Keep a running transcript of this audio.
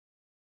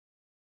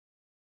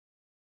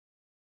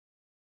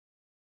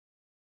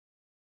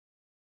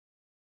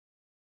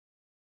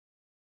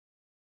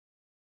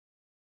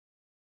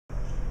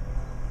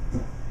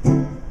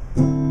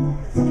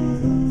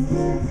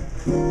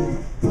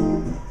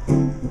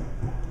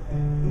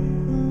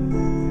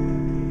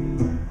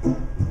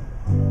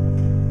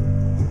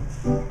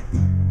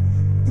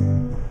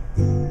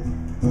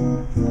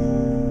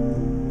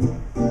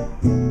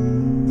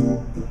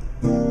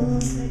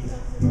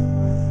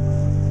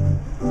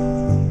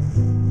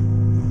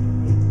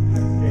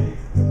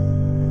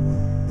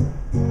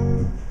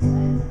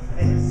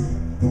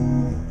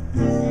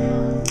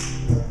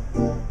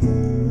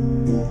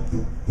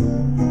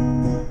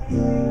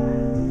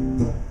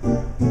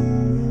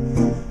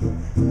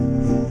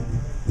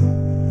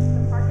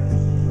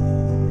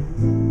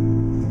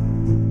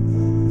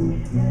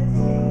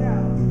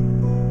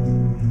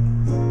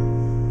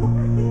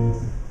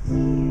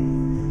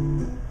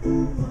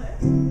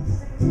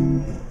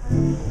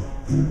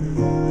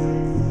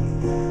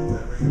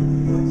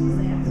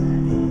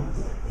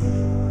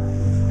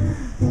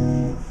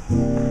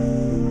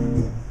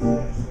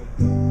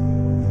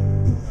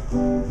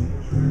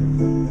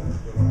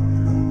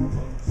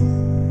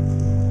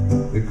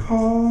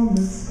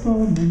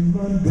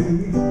Monday.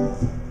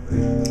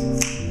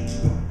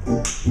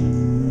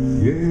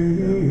 Yeah.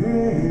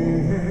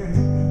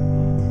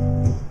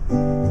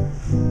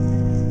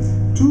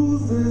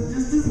 Tuesday's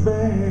just as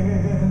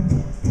bad.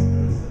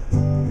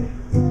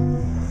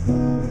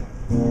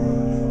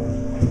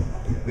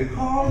 They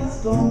call it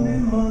Stormy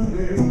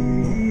Monday.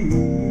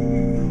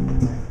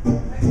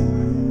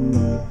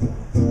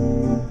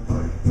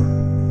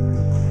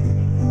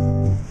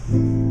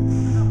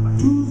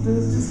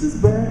 Tuesday's just as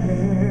bad.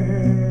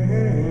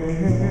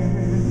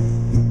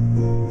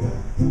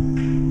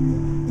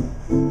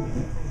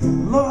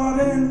 Lord,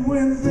 and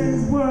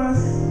Wednesday's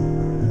worse,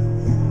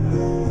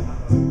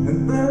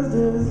 and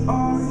Thursday's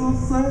also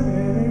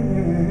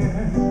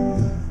sad.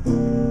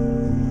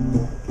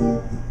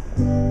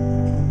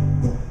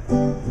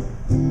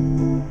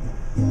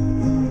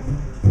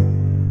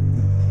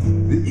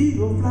 The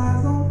eagle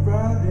flies on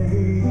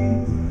Friday,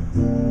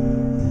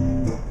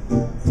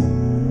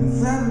 and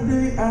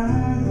Saturday I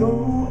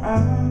go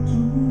out to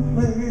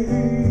play.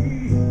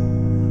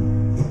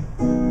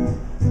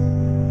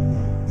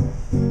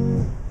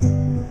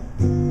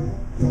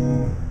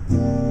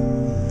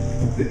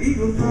 The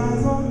eagle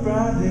flies on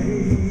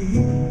Friday,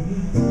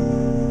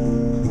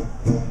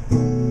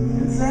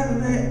 and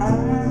Saturday I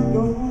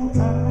go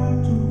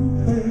out to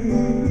play.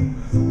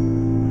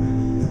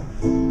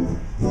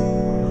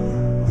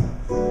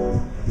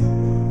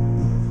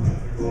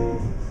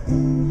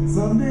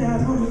 Sunday I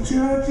go to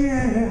church,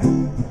 yeah.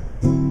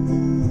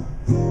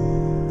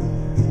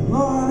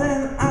 Lord,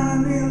 and I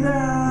kneel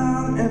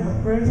down and I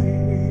pray.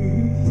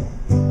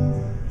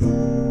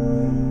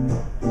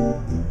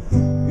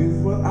 Here's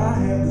what I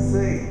have to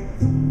say.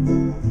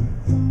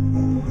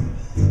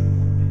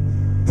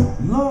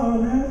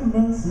 Lord, have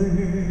mercy.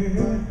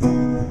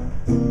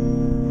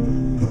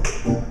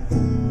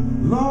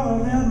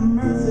 Lord, have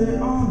mercy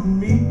on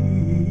me.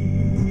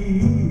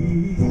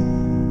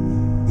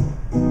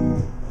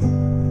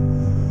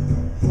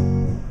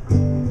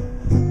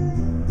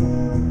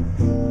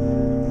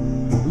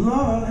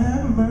 Lord,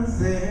 have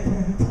mercy.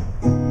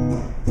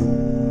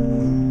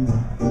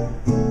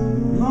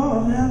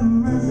 Lord, have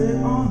mercy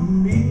on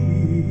me.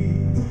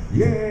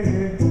 Yeah,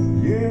 yeah,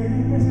 yeah,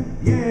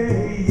 yeah,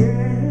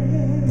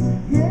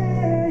 yeah,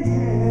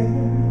 yeah.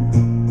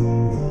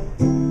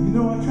 You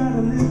know I try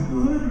to live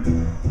good,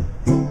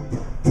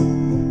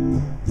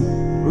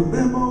 but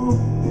them old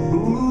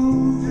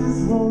blues just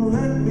won't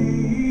let me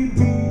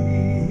be.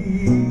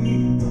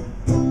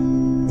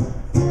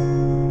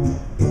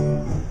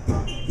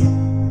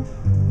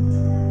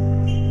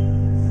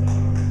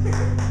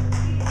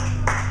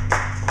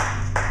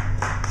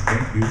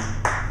 Thank you.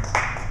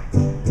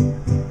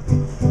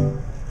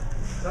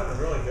 Sounded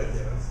really good,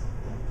 Dennis.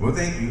 Well,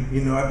 thank you.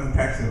 You know, I've been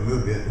practicing a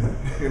little bit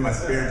in my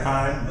spare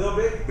time. A little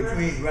bit?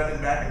 Between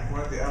running back and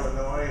forth to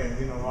Illinois and,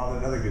 you know, all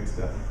that other good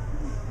stuff.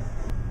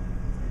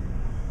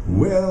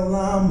 Well,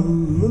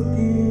 I'm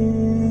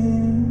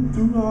looking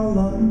through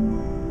Harlem.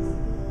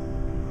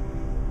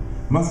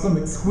 My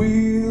stomach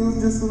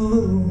squeals just a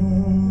little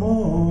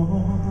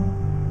more.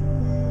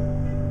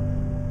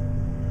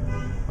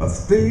 A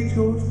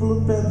stagecoach full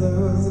of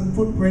feathers and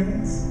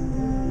footprints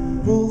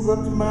pulls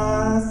up to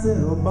my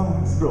cell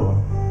box door.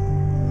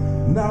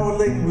 Now a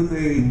lady with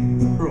a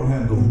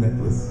pearl-handled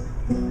necklace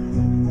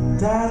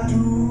tied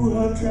to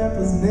her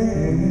trapper's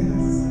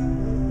nest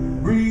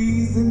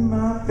breathes in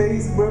my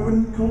face,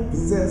 wearing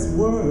cold-possessed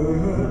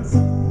words.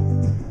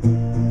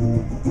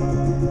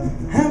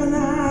 Haven't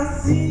I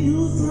seen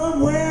you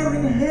somewhere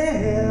in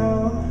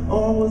hell,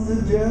 or was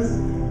it just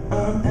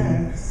an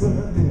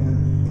accident?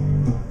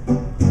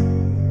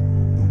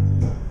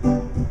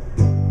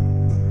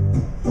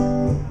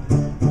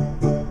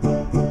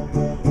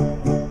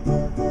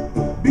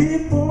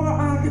 Before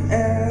I could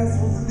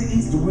ask, was it the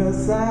east or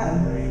west side?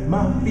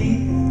 My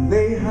feet,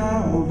 they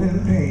howled in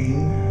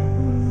pain.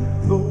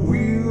 The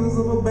wheels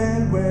of a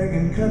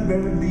bandwagon cut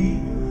very deep,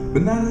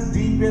 but not as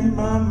deep in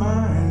my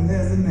mind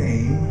as a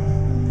name.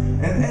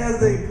 And as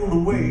they pulled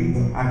away,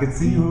 I could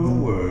see her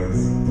words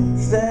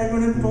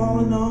staggering and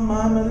falling on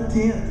my metal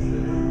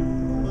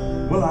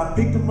tent. Well, I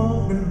picked them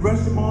up and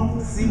brushed them off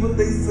to see what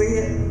they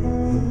said,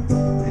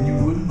 and you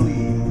wouldn't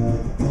believe.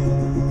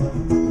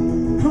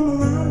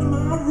 Come around to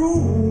my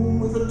room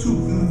with a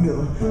tooth in the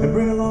middle, and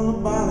bring along a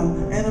bottle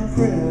and a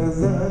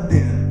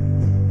president.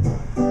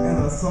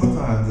 And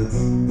sometimes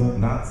it's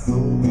not so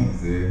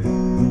easy,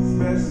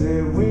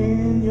 especially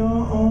when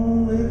your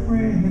only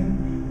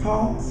friend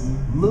talks,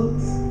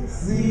 looks,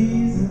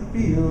 sees, and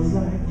feels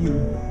like you,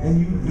 and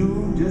you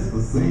do just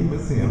the same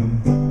as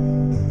him.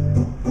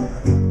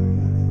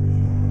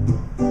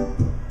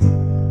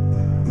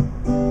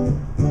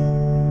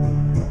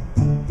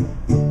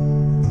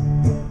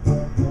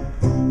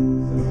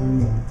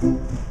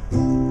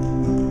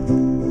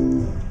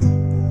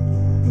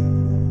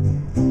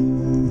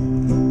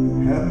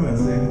 Have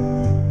mercy.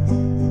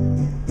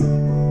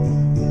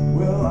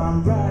 Well,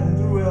 I'm riding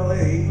through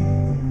LA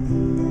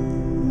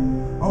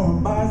on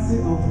a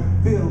bicycle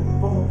filled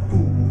full of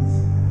fools,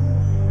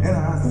 and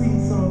I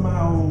see some of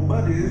my old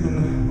buddies,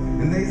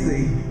 and they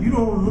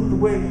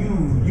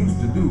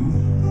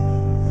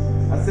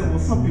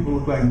some people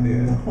look like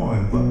they're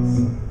coin bucks.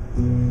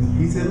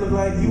 He said, look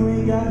like you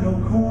ain't got no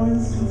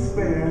coins to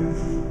spare.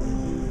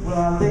 Well,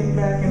 I lay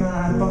back and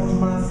I thought to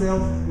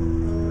myself,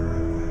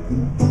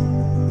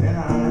 and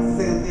I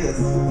said this,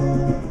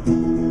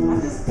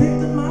 I just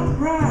picked up my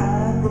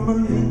pride from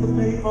underneath the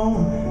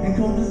payphone and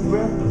combed this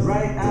breath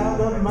right out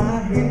of my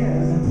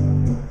head.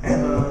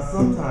 And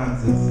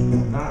sometimes it's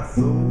not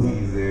so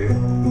easy,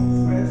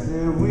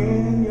 especially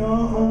when your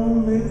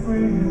only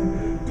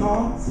friend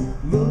talks,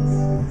 looks,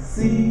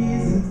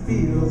 sees, and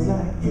feels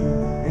like you,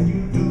 and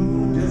you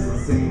do just the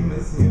same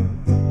as him.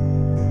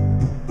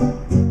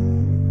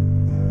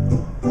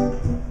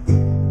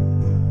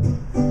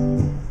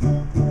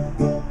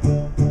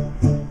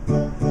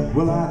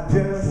 Well, I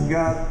just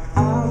got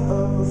out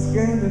of a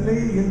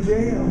Scandinavian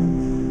jail,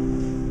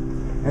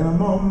 and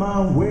I'm on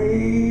my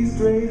way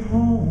straight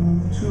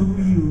home to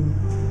you.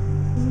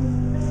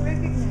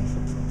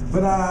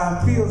 But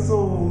I feel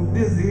so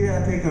dizzy,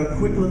 I take a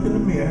quick look in the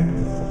mirror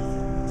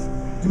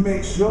to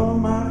make sure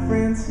my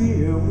friend's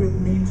here with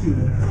me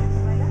too.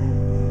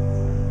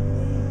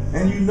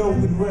 And you know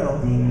good well,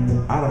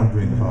 I don't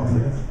drink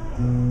coffee.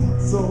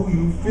 So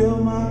you fill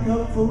my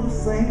cup full of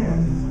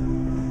sand,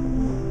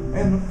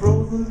 and the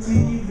frozen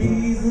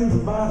TV's in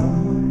the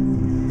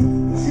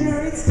bottom.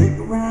 Sherry, stick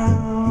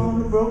around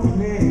the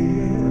broken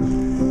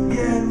edge.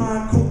 Yeah, and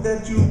my coat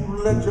that you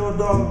let your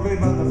dog play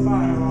by the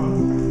fire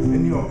on.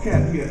 And your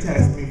cat here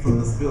attacks me from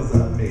the spills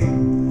I've made.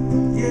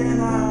 Yeah,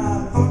 and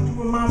I thought you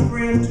were my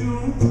friend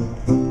too.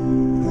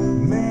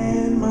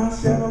 Man, my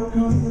shadow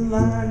comes in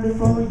line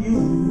before you.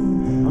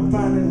 I'm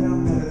finding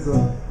out that it's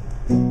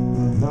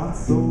not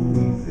so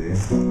easy,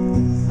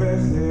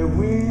 especially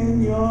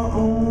when your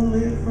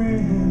only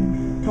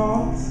friend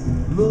talks,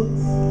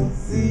 looks,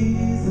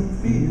 sees, and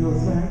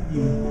feels like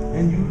you,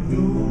 and you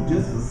do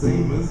just the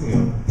same as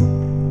him.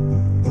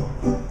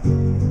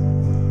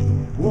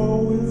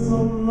 Whoa, it's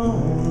so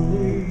lonely.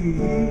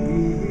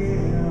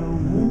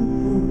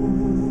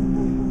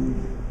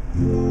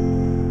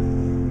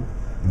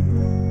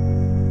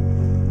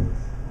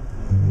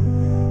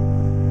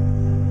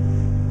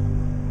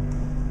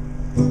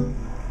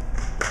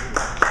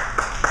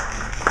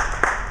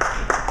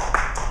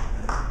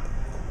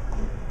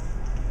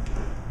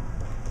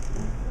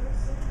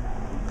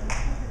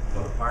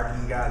 Well, the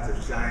parking gods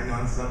have shined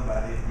on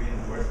somebody.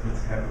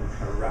 Reinforcements have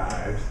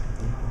arrived.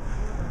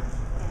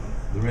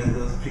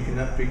 Lorenzo's picking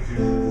up pictures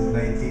of his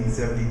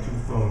 1972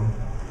 phone.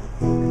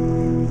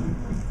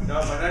 No,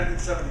 my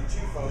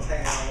 1972 phone's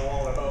hanging on the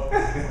wall at home.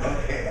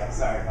 Okay, I'm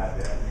sorry about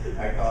that.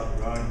 I called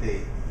the wrong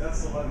date.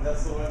 That's the one that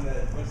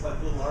looks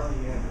like little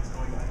army ants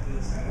going like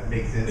this. That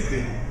makes sense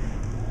too.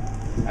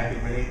 I can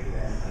relate to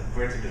that.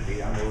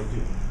 Unfortunately, I'm old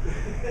too.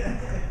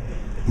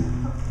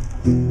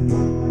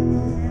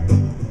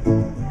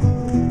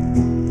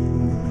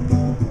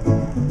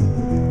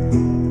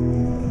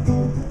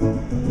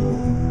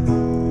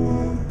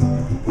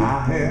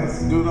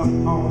 Stood up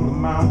on the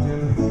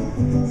mountain,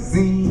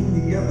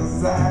 seen the other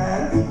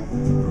side,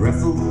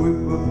 wrestled with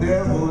the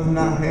devil, and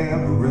I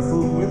have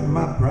wrestled with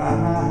my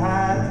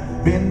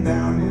pride. Been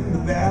down in the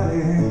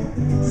valley,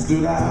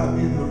 stood out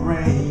in the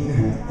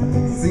rain,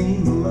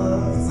 seen the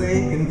love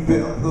forsaken,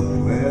 felt the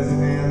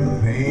pleasure and the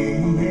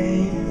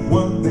pain.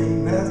 One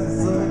thing that's for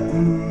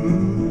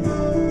certain,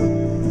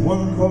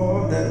 one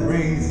chord that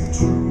rings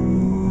true.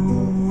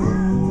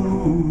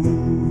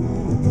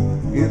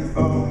 It's a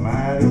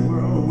mighty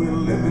world we're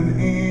living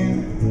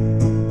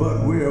in,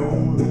 but we're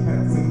only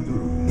passing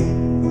through.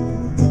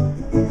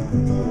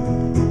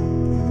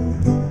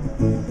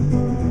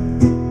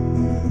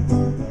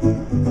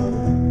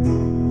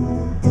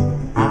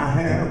 I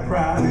have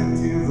cried in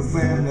tears of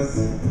sadness,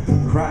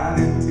 cried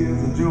in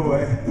tears of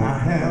joy. I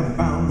have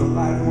found a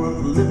life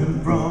worth living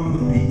from the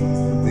peace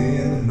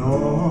within the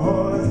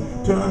noise.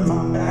 Turned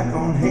my back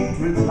on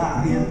hatred,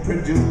 lying,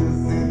 prejudice,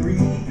 and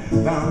greed.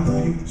 Found the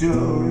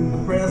future in the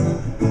present,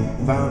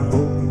 found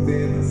hope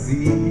within the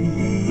sea.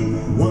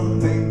 One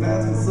thing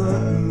that's for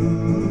certain,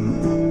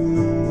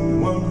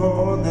 one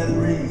chord that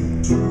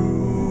rings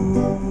true.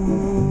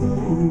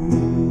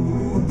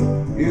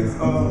 It's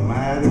a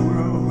mighty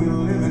world we're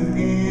living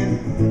in,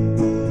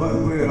 but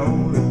we're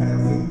only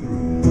passing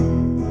through.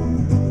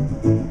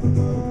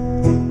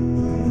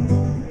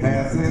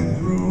 Passing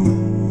through.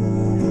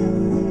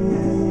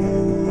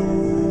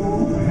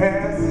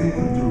 Passing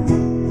through.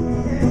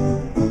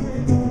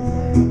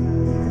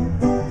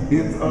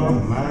 It's a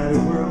mighty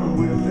world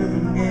we're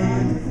living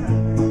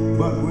in,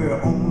 but we're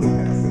only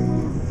passing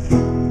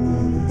through.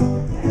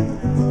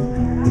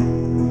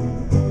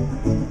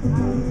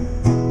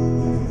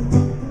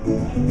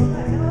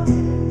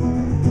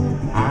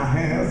 I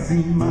have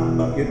seen my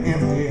bucket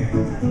empty,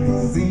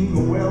 seen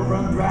the well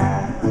run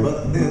dry,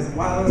 but there's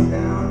water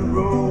down the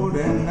road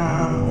and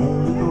I'm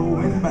only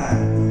going by.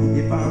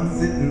 If I'm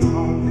sitting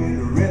on it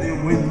ready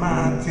when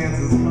my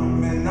chances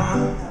come and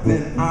not,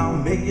 then I'll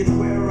make it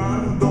where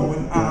I'm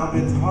going. I'll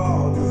be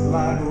tall just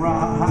like a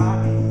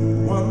rock.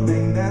 One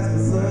thing that's for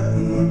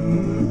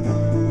certain,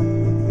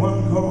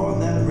 one chord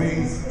that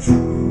rings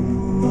true.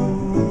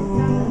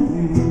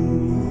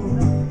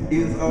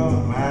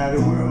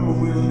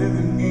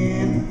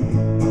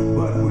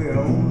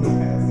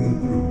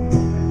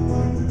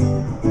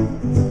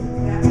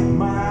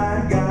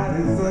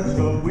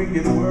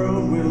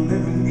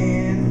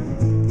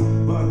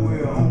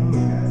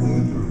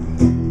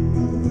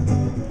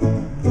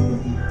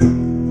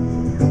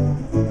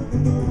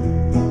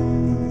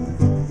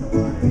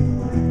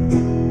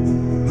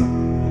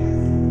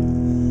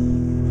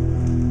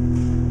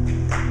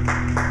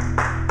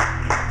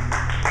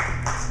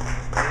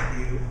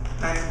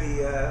 Hi,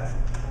 Mia.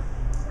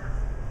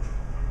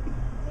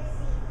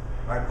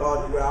 I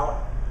called you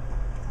out.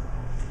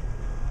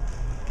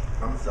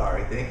 I'm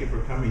sorry. Thank you for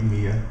coming,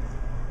 Mia.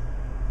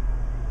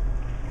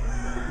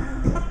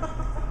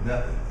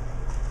 Nothing.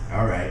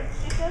 All right.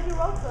 She said you're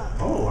welcome.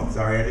 Oh, I'm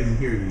sorry. I didn't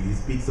hear you. You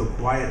speak so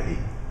quietly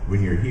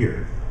when you're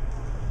here.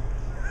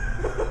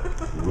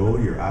 Roll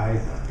your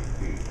eyes on me,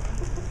 too.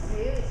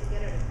 Maybe we should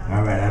get her to come.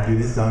 All right. I'll do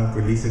this song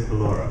for Lisa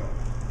Calora.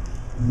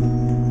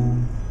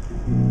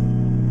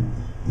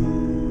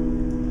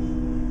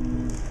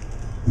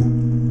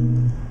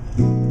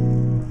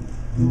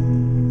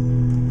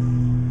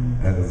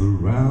 As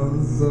around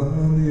the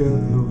sun, the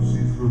earth knows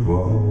she's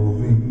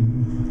revolving,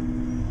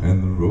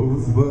 and the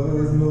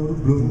rosebuds know to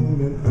bloom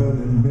in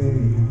early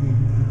May.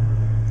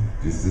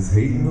 Just as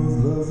hate knows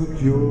love's a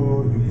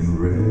cure, you can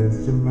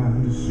rest your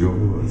mind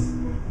assured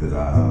that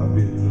I'll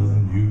be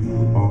loving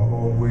you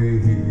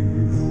always.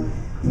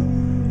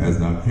 As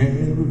now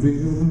can't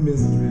reveal the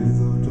mysteries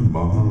of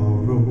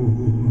tomorrow,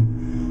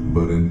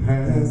 but in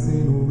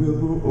passing we'll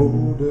grow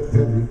older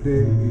every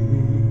day.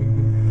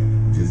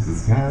 Just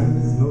as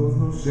kindness knows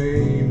no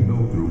shame,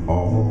 know through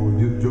all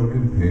your joy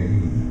and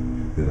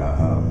pain, that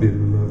I'll be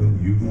loving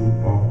you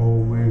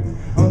always.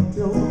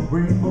 Until the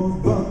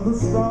rainbows burn the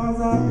stars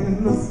out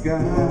in the sky,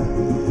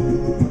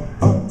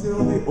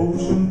 until the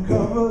ocean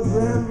covers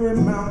every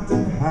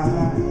mountain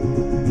high,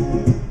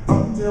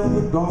 until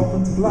the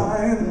dolphins fly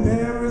and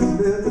Paris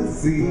live at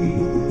sea,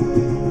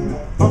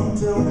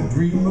 until we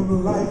dream of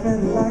life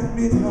and life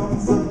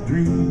becomes a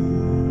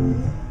dream.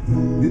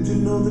 Did you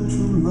know that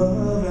true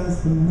love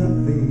asks for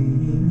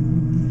nothing?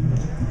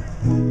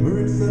 Her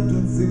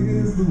acceptance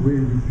is the way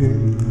we pay.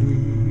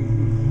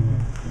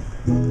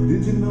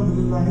 Did you know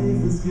that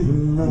life is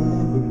giving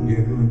love a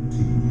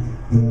guarantee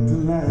to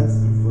last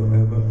through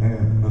forever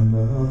and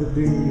another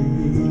day?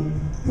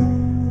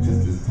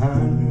 Just as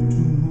time knew to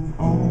move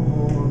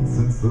on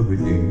since the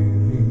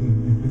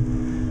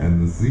beginning, and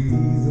the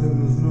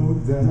seasons know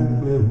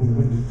exactly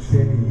when to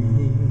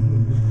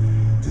change.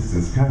 Just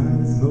as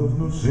kindness knows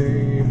no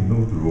shame,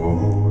 know through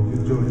all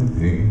your joy and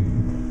pain,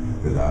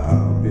 that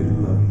I'll be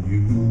loving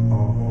you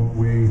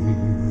always.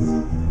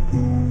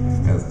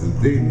 As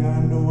today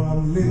I know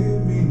I'm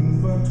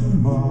living, but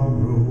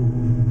tomorrow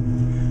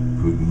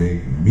could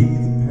make me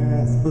the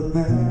past, but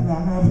that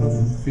I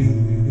mustn't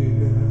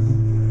fear.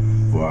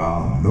 For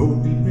I'll know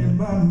deep in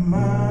my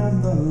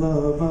mind the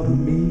love of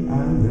me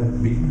I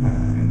left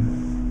behind,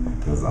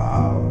 'cause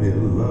I'll be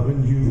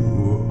loving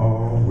you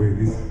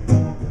always.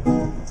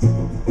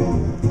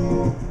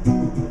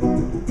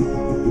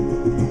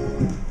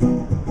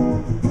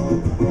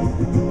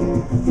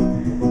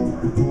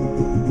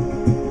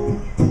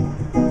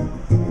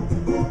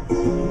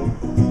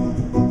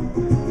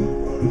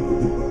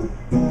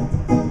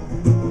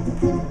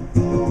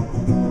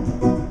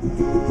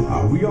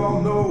 We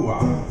all know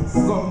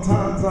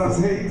sometimes life's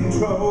hate and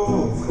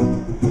troubles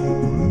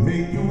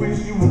make you wish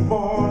you were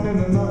born in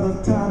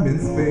another time and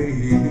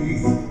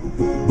space.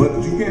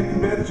 But you can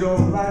bet your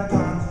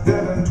lifetime's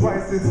dead and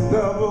twice it's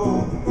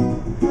double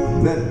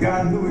that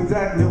God knew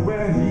exactly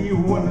where He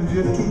wanted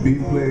you to be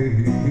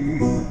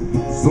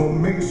placed. So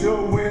make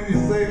sure when you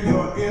say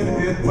you're in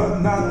it but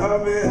not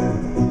of it,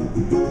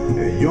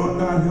 you're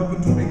not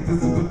helping to make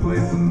this a good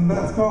place, and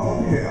that's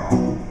called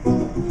hell.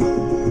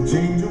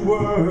 Change your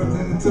words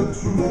into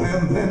truth,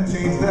 and then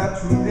change that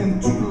truth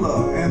into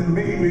love. And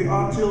maybe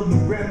our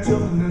children's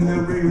grandchildren and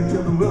their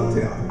great-grandchildren will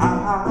tell,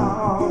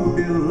 I'll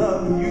be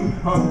loving you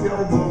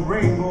until the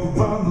rainbow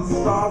burns the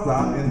stars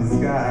out in the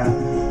sky,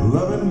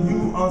 loving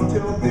you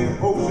until the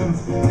oceans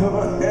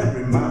cover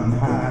every mountain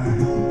high,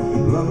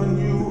 loving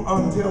you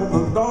until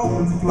the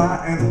dolphins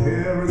fly and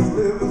Paris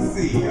live at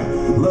sea,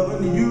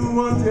 loving you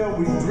until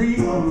we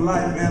dream of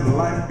life and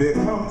life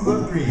becomes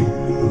a dream,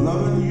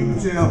 loving you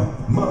till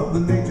Mother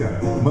Nature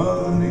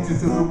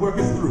says the work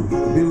is through,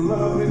 be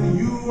loving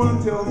you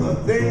until the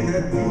day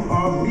that you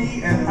are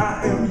me and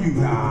I am you.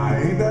 Now,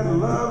 ain't that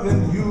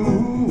loving you?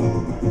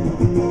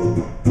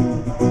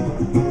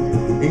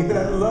 Ain't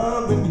that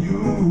loving you?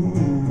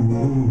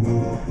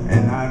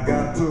 And I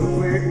got to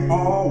say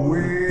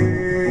always,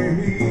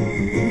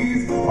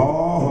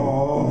 always,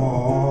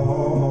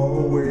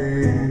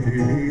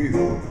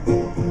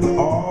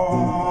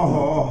 always,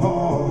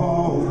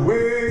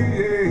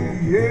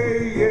 yeah.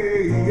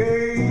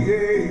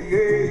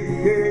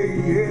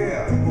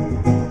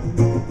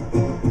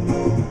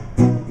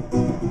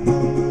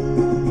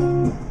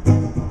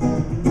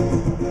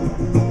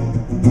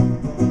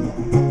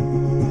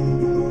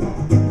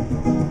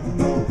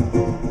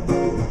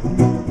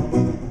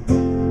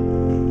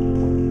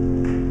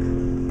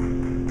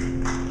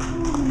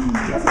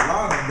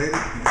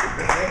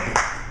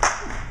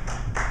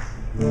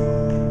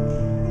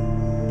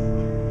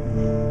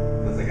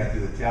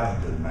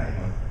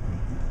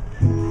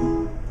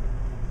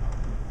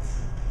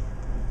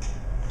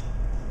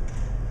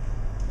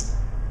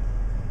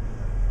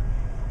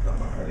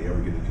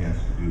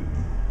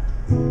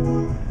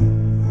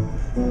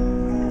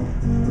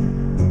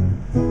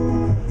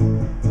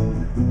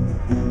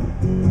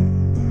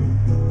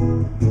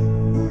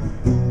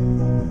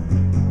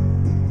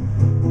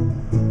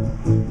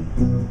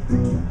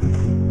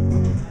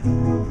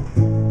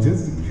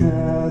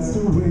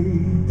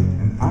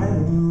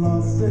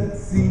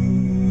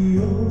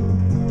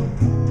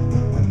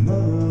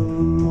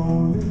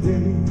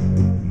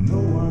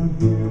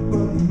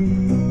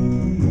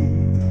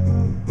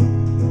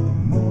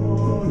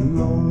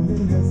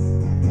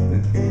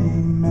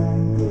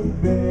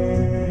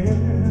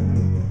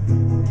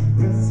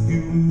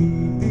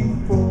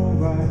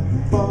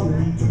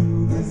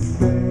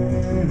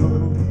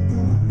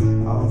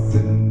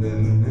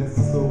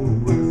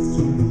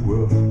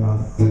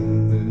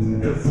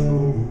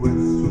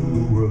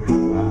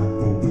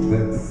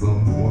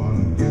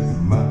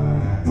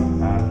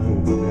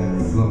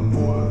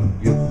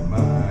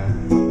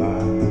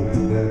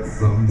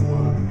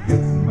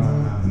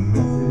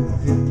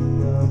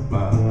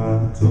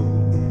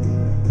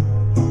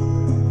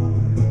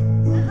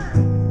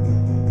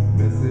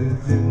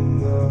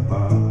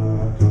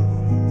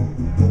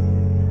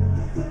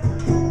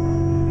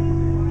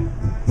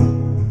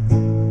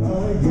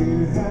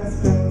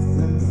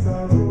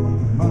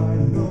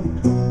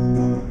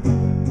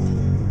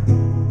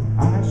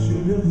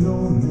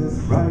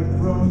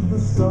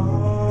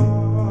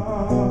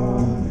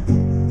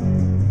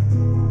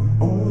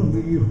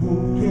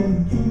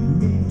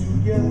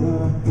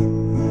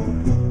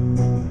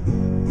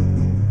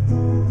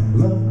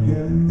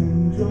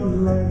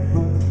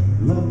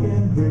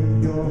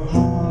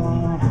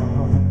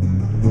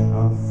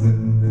 I'll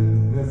send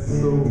an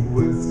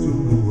SOS to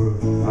the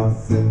world. I'll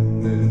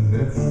send an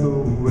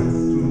SOS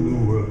to the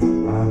world.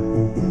 I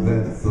hope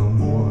that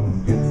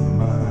someone gets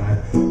mine.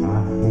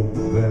 I hope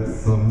that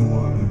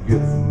someone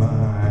gets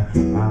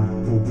mine. I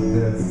hope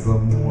that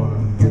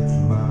someone gets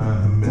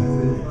my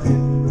message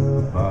in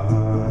the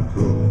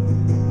bottle.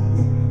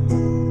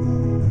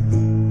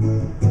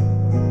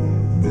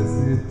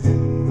 Message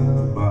in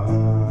the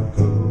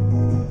bottle.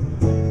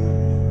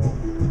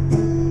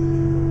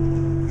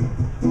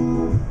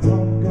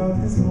 Walked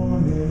out this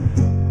morning,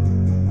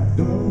 I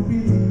don't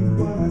believe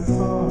what I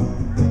saw.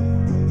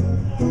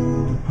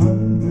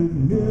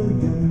 100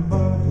 million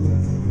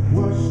bodies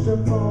washed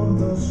up on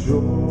the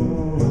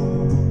shore.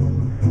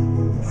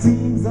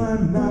 Seems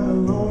I'm not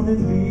alone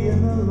in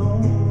being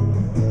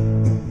alone.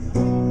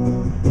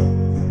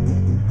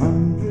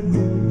 100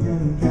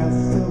 million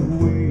cast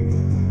away,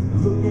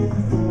 looking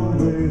for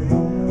a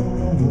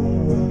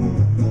home.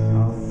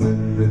 I'll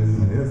send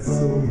an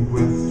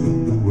SOS to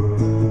the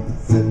world.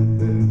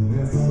 Send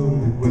an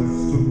SOS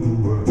to the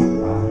world. I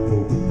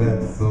hope that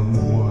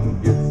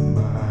someone gets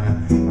mine.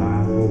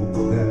 I hope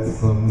that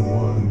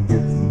someone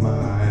gets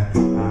mine.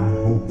 I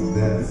hope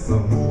that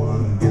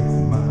someone gets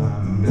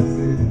my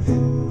message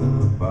in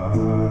the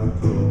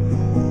bottle.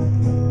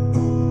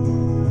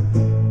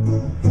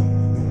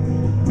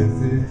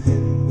 Message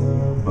in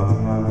the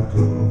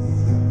bottle.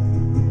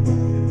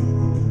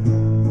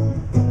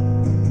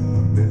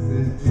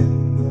 Message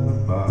in the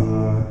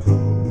bottle.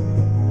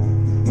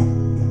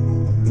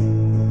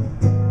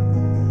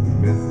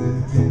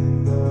 Message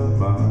in the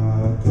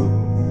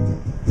bottle.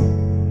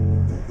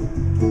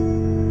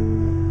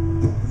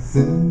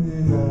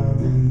 Sending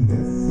out an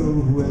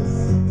SOS.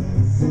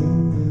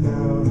 Sending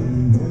out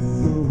an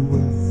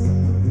SOS.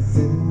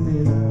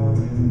 Sending out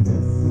an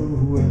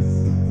SOS.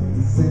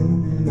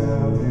 Sending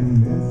out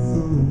an SOS.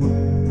 Sending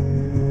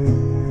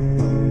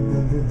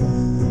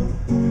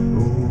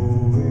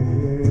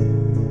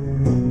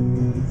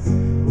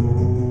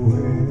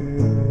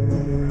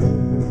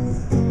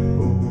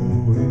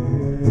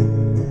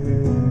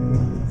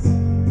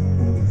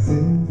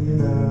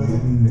out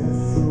an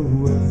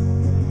SOS.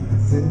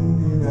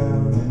 Sending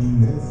out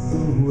an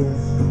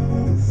SOS.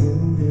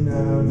 Sending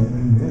out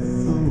an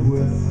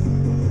SOS.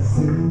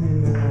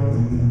 Sending out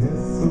an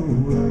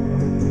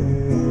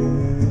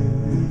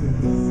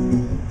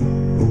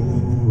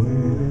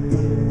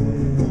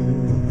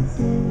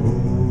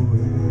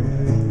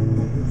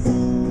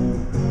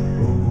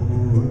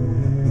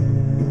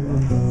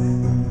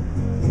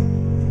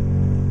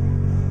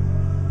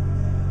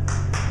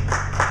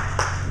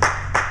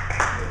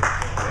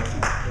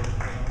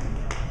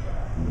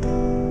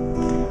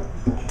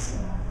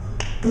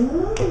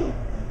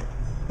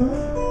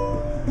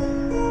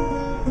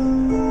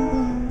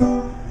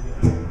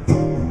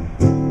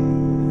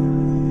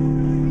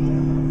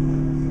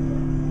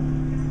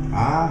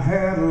I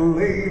had a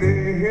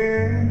lady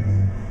here,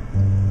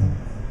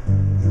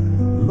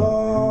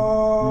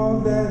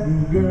 Lord, that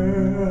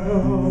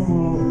girl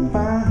was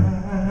fine.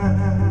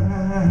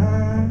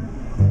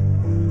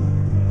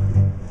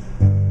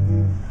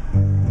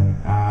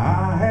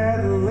 I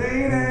had a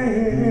lady,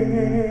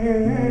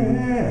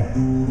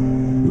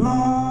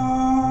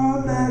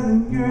 Lord,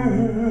 that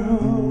girl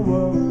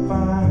was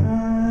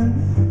fine.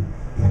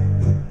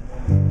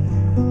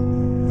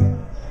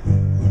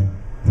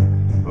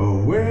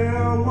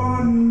 Well,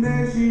 one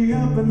day she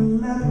up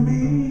and left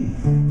me,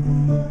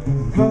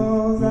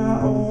 'cause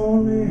I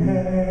only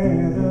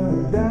had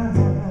a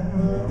dime.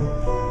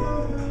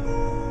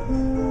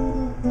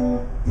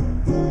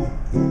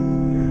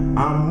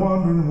 I'm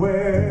wondering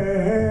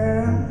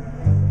where,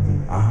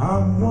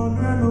 I'm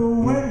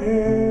wondering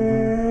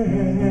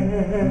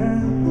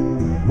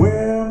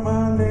where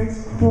my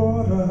next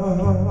quarter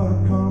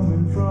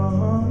coming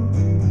from.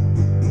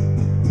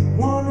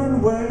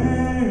 Wondering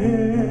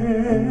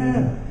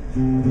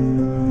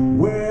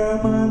where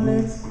my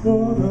next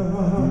quarter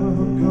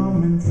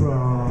coming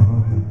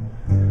from.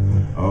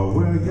 Oh,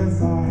 well,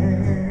 yes I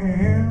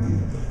am.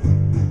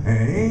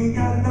 Ain't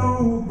got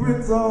no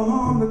grits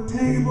on the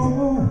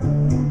table.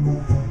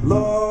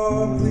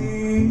 Lord,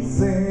 please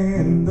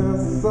send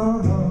us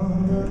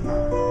some.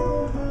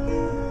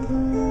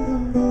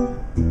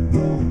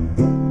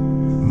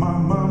 My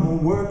mama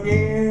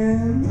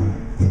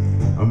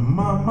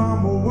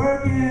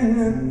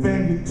working,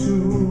 finger to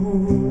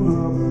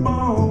the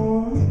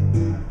bone.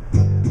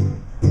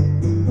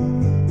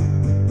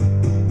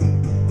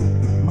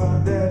 My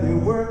daddy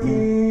working,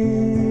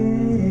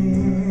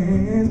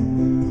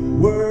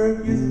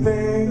 work his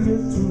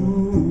fingers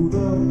to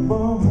the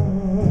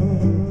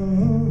bone.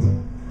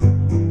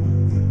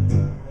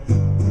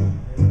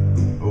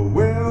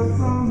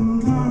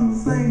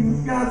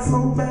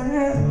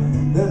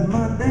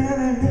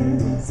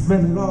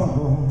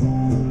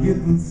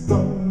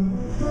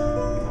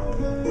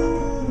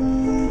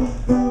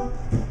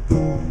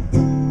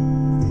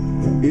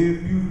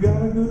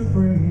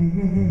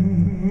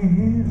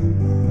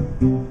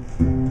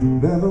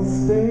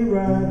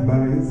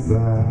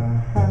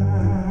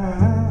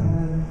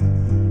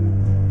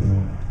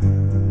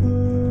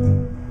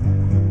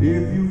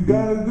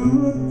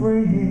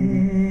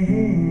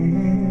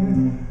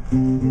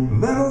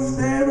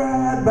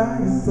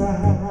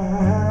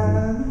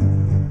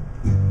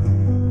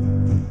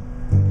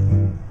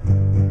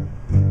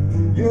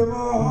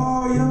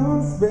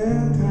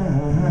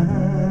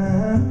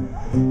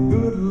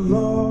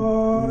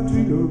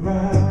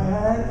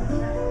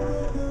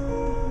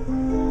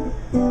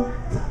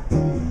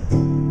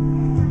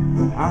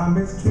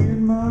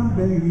 mistreated my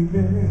baby,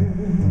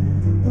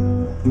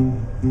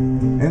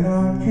 and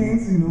I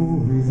can't see no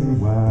reason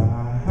why.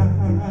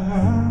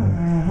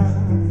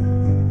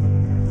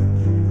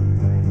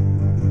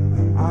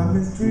 I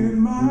mistreated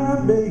my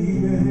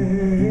baby,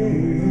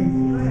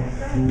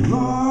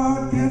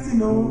 Lord, can't see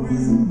no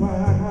reason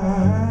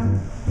why.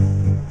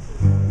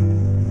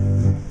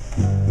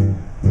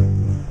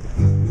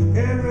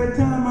 Every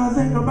time I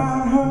think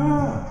about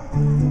her,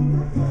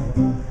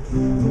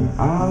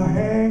 I'll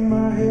hang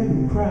my head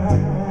and cry.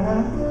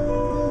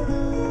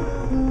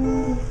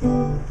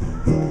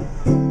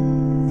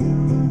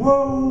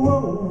 Whoa,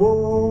 whoa, whoa,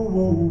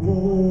 whoa,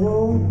 whoa,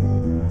 whoa.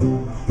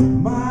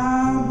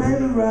 My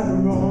baby right or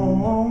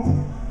wrong.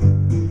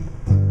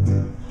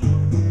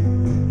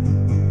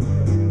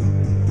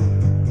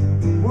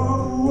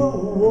 Whoa, whoa,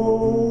 whoa,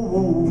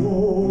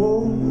 whoa, whoa.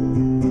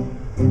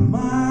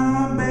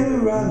 My baby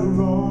right or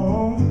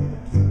wrong.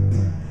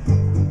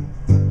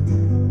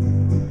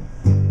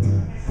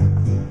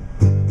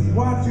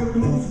 Watch your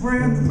close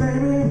friends,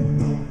 baby,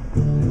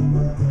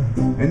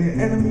 and your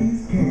enemies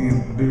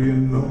can't do you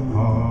no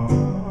harm.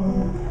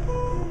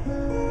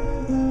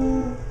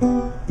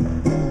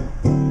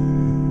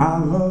 I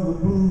love the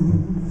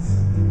blues,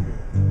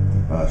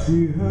 she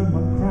heard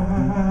my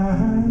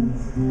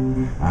cries.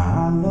 I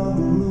love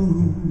the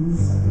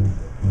blues,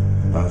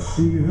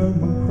 she heard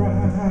my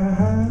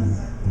cries.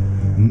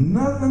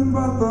 Nothing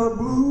but the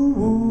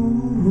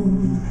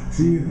blues,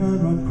 she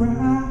heard my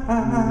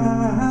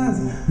cries.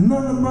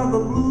 Nothing but the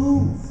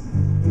blues,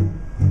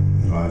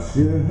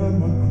 she heard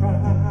my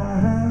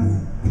cries.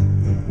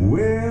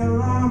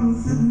 Well, I'm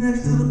sitting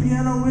next to the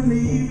piano in the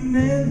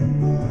evening,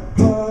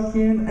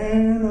 plucking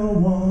and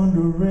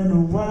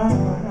wondering why.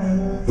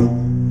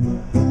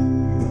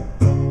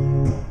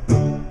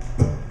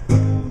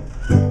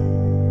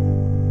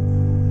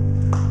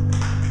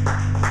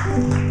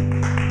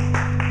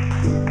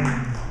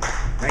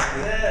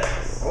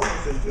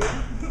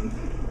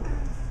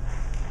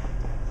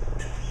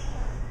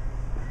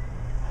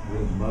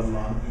 We'll muddle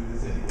on through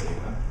this anyway,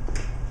 huh?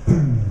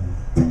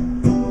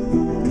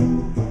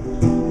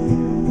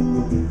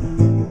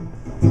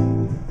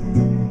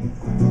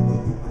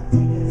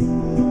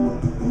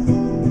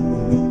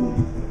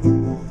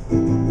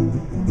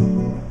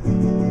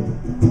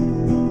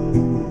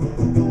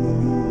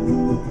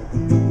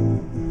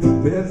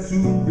 Bed's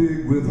too big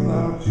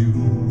without you.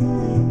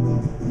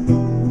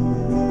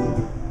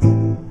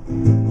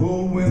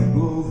 Cold wind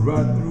blows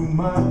right through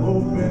my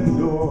open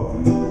door.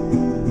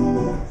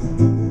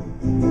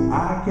 I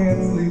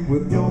can't sleep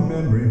with your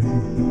memory,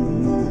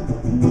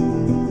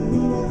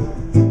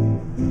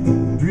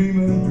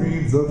 dreaming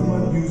dreams of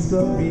what used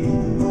to be.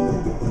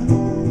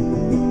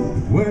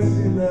 When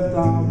she left,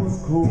 I was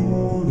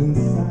cold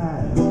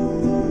inside.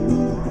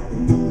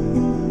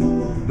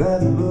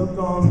 That look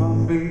on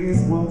my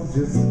face was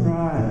just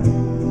pride.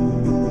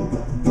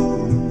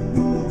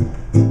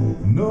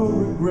 No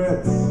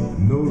regrets,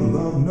 no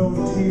love, no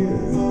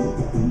tears.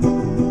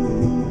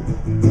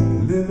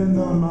 Living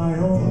on my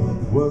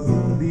own was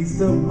the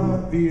least of my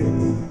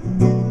fears.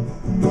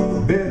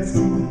 Bed's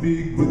too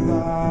big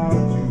without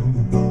you.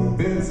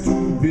 Bed's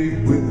too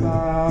big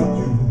without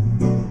you.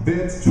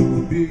 Bed's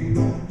too big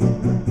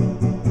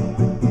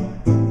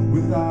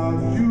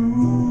without you.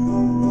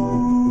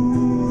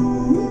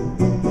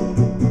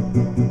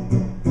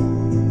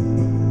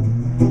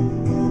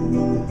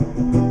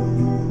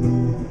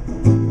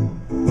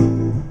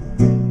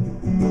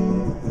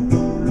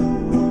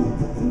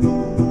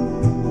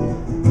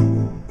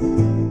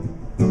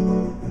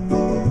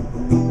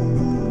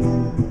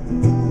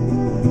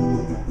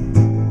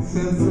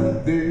 Since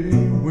that day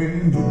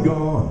when you're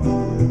gone,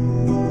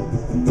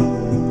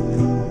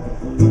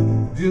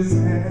 just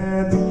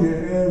had to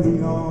carry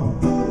on,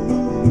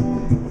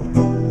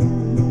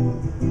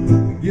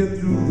 get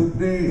through the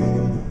day,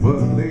 but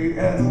late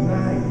at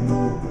night,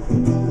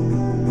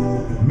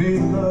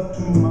 made love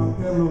to my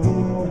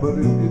pillow, but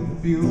it didn't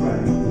feel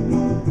right.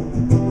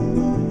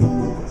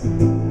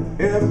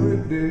 Every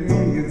day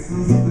it's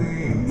the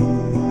same,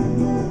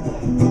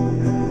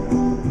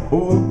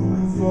 old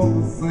rules for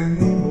the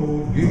same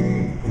old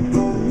game.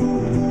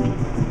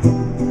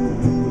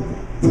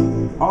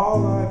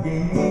 All I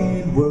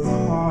gained was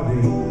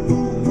heartache.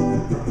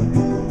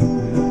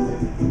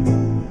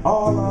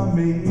 All I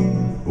made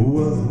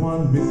was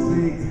one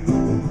mistake.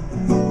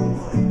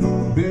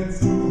 Bed's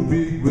too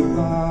big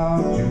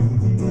without you.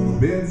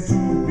 Bed's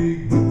too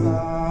big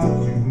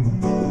without you.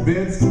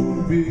 Bed's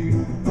too big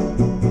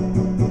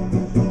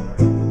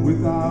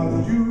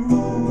without you.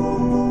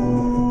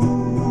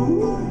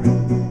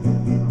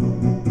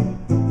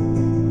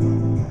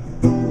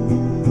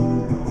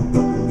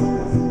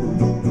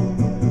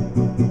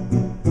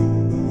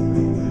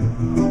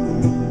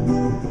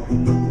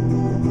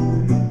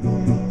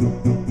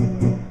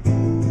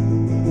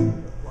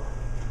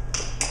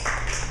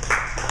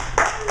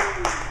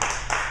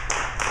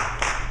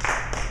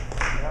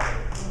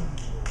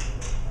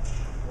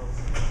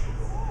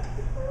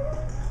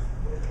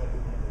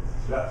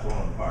 Strap's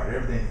falling apart.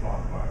 Everything's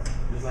falling apart.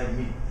 Just like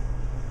me.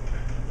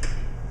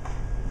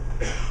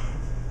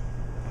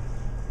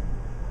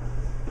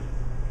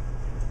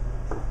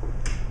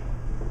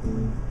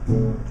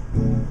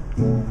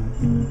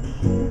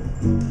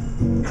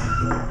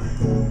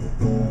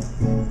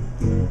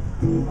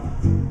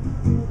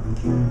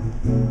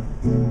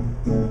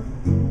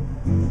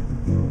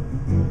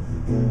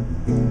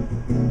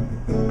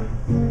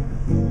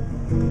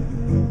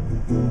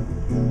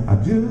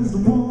 just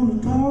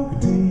wanna talk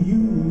to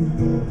you.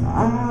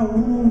 I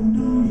won't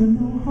do you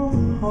no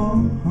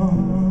harm.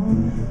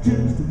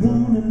 Just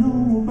wanna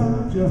know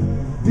about your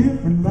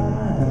different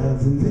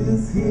lives in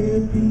this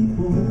here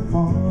people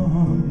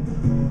farm.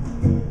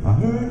 I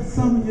heard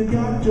some of you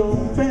got your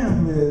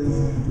families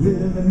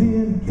living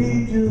in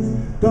cages,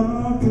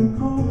 dark and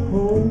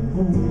cold.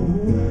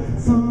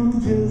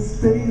 Some just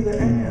stay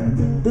there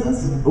and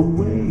dust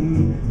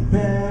away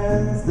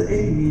past the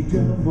age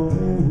of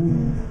old.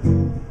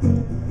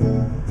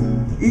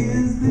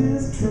 Is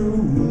this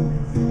true?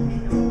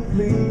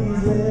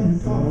 Please let me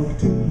talk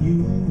to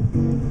you.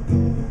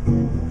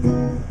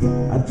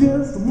 I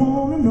just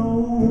wanna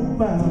know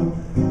about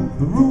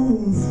the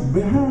rooms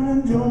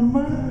behind your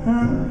mind.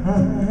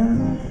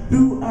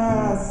 Do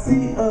I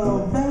see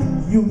a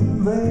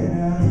vacuum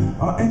there,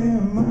 or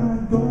am I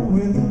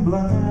going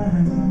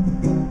blind?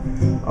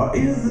 Or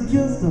is it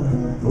just a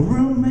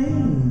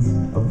remains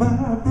of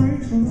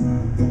vibrations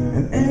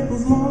and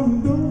echoes long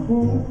ago?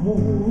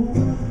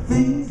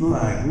 Things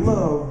like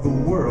love the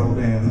world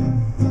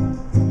and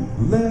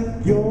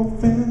let your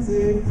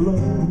fancy flow.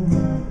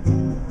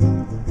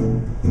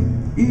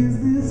 Is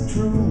this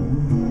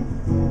true?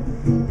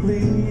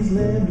 Please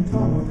let me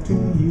talk to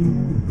you.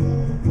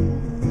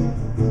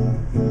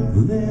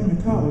 Let me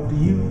talk to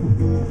you.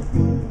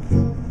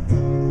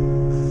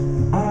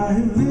 I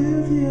have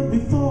lived here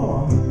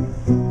before,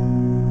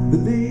 the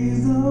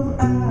days of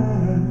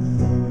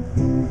ice,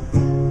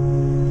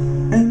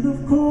 and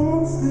of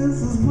course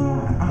this is why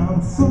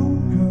I'm so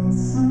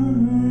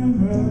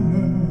concerned.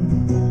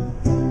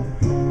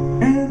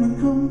 And I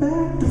come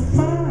back to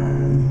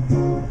find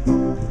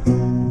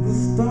the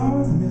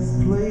stars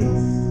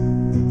misplaced,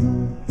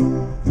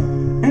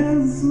 and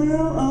the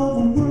smell of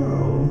a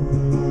world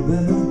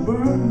that is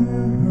burned.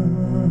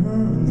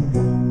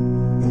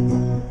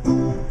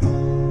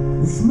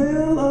 The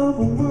smell of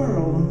a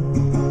world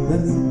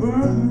that is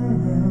burned.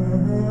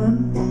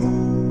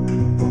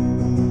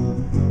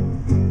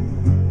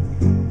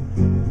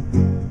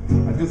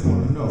 I just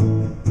want to know.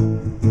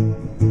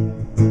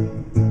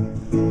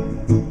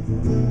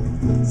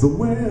 So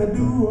where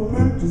do I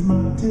purchase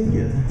my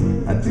ticket?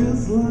 I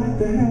just like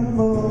to have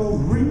a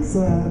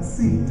ringside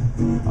seat.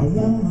 I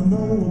want to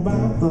know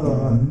about the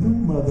new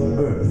Mother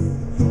Earth.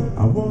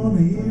 I want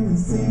to hear and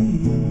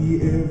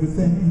see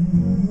everything.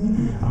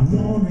 I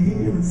want to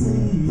hear and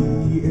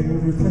see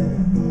everything.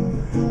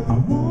 I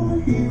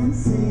want to hear and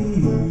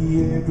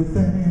see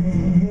everything.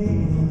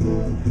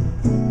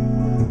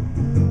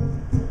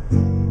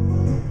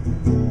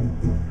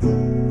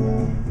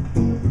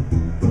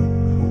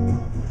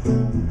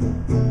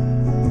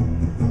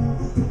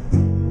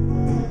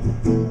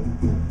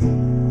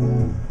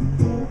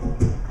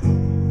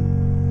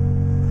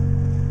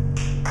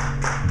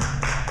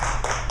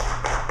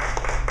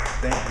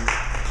 Thank you.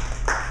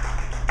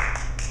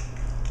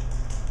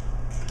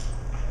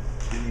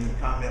 Didn't even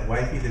comment,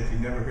 wifey, that you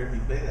never heard me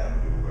play that one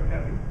before,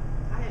 have you?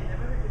 I had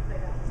never heard you play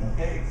that one.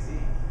 Okay,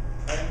 see,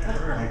 I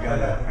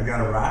got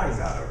a rise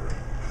out of her.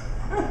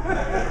 I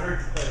never heard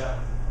you play that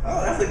one.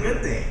 Oh, that's a good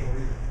thing.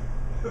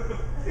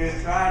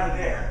 It's trial and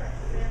error.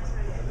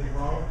 Anything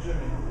wrong with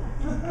Jimmy?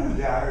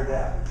 Yeah, I heard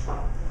that.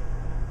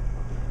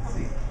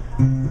 See.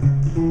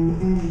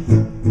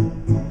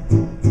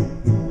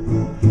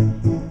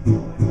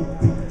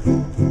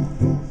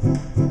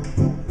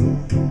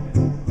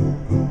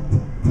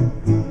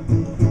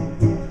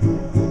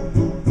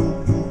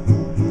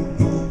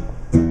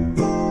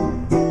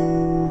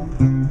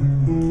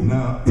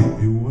 Now,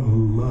 if you want to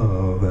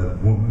love that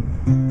woman,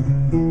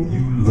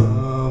 you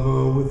love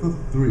her with a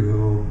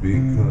thrill,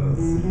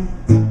 because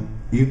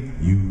if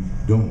you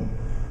don't,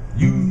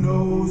 you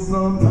know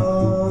some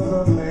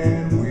other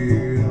man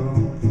will.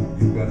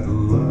 You got to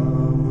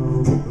love her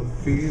with a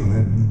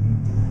feeling.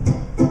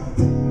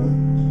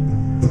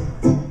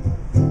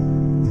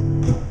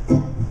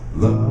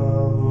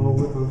 Love her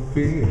with a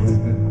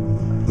feeling.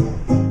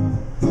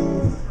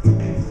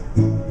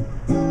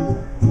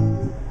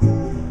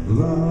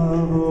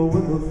 Love her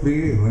with a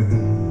feeling.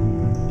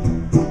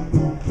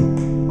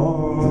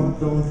 Oh,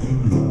 don't you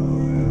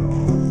love at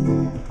all?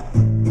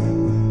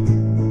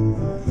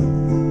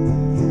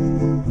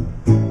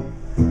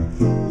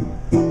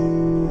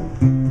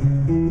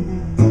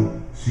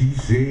 She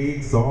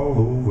shakes all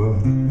over.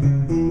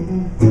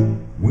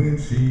 When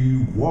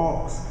she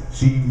walks,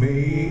 she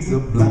makes a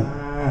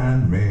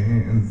blind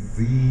man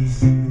see.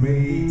 She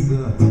makes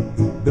a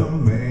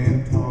dumb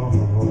man talk.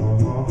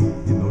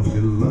 You know she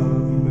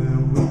loves me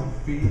with a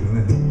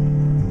feeling.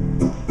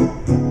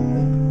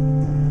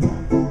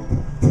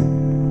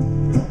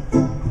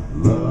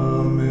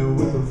 Love me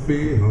with a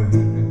feeling.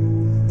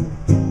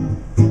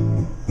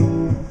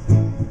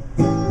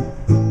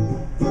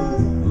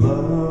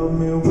 Love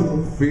me with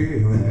a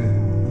feeling.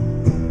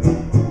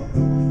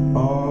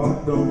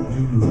 Oh, don't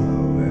you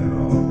love at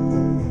all?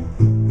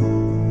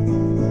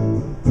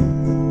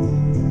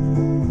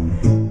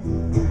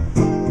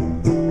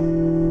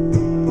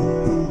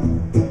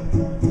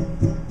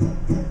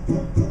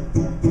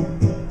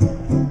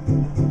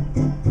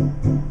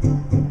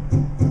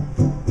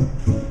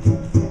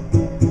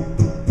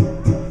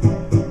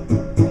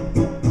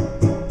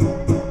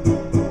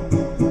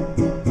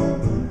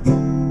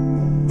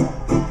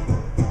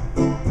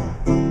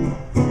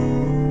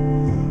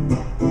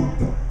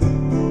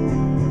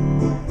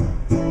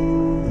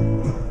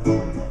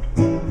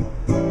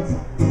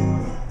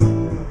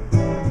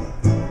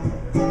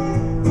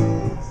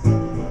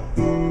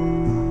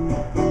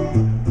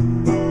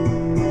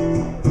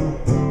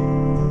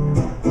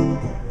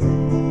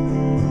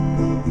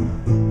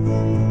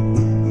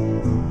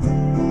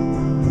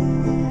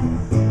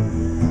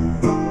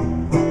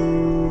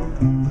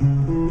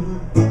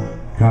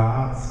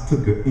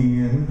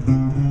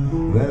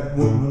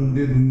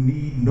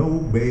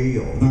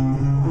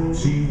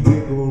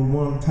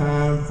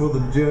 for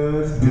the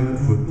judge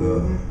put the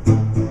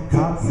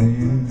cops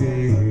in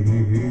jail.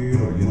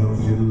 You know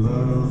she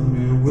loves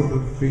me with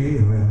a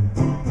feeling.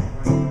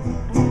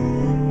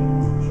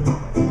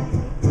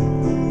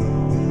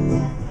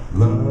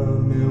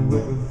 Love me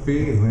with a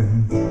feeling.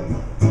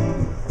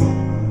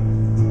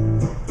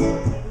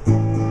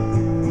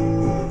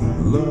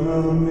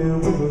 Love me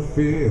with a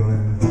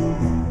feeling.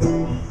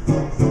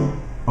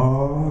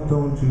 Oh,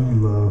 don't you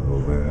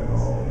love at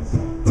all?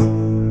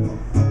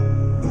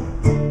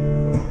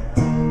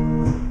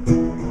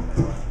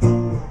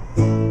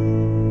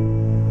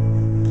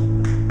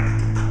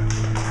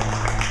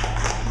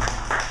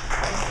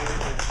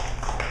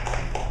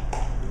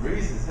 The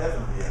breeze is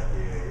heavenly up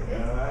here, you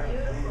know, right?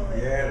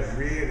 Yeah, it's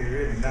really,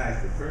 really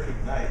nice. The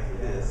perfect night for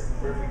this.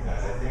 Perfect night.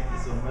 I thank you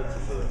so much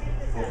for the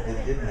folks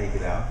that did make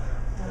it out.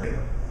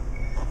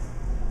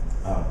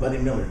 Buddy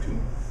Miller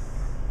tune.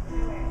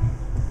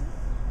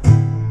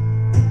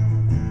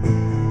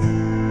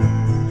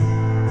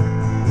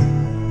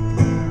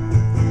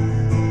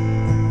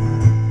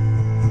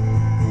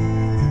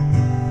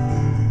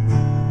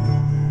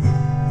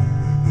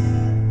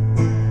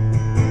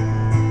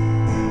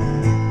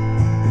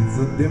 It's a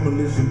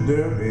demolition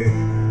derby.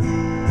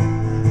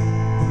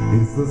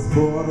 It's the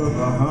sport of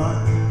the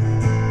hunt.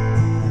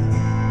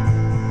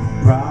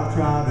 Proud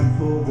tribe and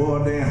full war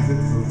dance.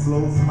 It's a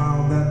slow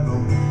smile that the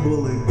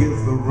bullet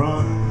gives the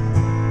run.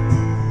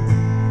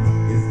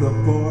 It's the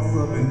force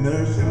of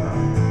inertia.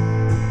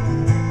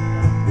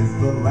 It's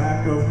the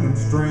lack of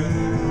constraint.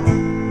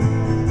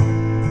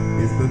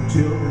 It's the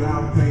children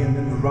out playing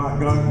in the rock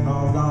garden,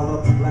 all dolled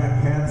up in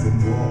black hats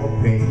and war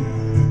paint.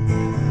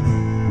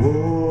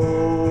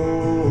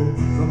 Whoa,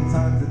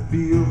 sometimes it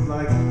feels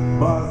like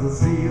bars of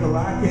steel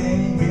I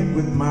can't hit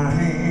with my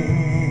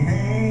hand.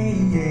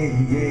 Yeah,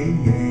 yeah,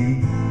 yeah.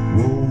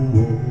 Whoa,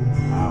 whoa,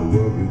 I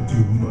worry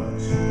too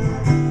much.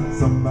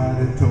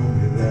 Somebody told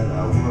me that I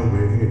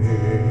worry.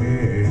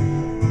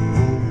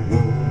 Whoa,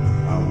 whoa,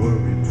 I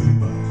worry too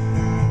much.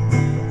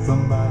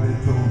 Somebody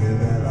told me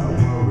that I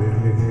worry.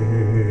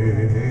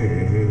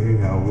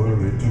 I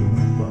worry too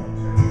much.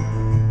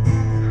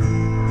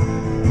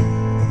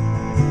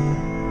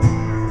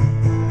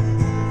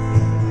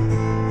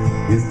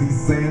 It's these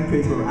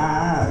sandpaper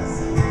eyes.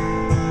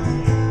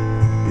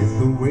 It's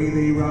the way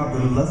they rob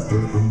the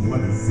luster from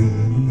what is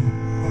seen.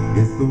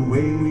 It's the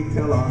way we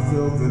tell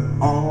ourselves that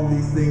all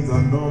these things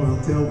are normal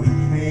till we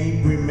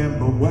can't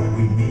remember what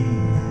we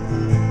mean.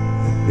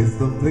 It's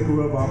the flicker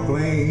of our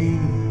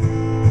flame.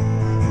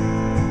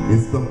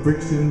 It's the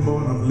friction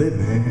born of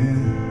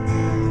living.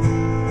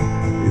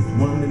 It's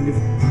wondering if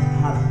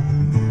hot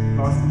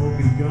are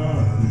smoking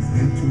guns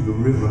into the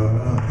river.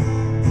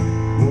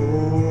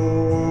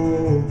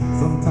 Oh,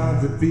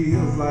 sometimes it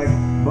feels like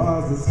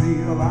bars of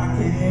steel I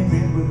can't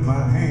hit with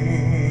my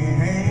hand.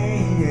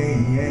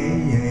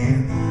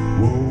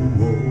 Whoa,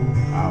 whoa,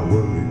 I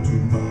worry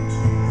too much.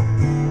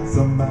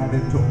 Somebody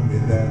told me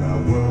that I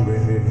worry.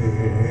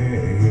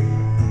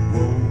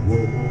 Whoa,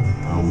 whoa,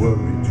 I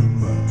worry too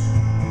much.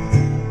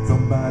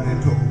 Somebody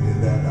told me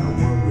that I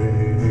worry.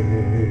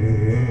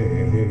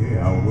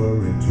 I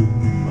worry too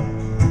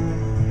much.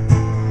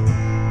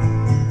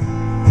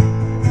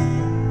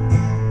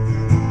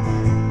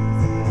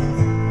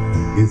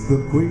 It's the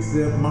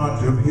quickstep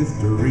march of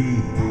history,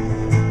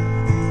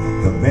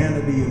 the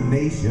vanity of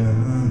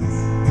nations.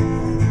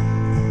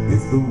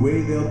 It's the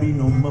way there'll be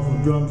no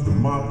muffled drums to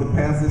mark the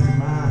passage of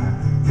my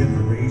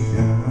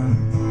generation.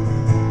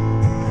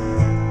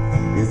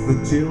 It's the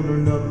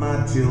children of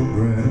my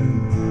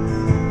children.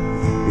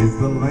 It's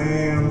the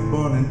lambs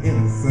born in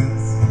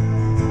innocence.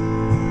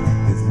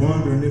 It's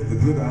wondering if the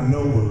good I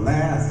know will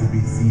last to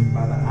be seen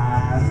by the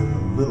eyes of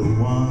the little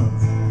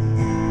ones.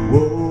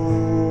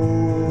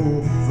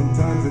 Whoa,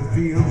 sometimes it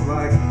feels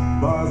like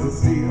bars of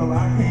steel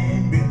I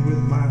can't bend with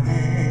my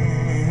hand.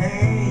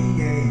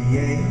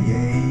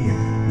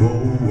 Whoa,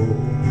 whoa,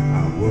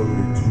 I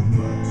worry too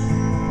much.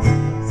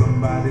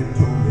 Somebody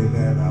told me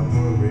that I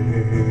worry.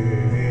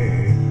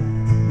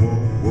 Whoa,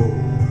 whoa,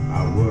 I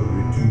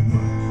worry too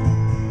much.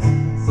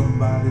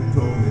 Somebody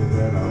told me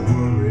that I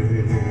worry.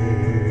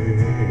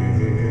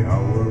 I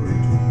worry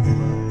too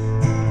much.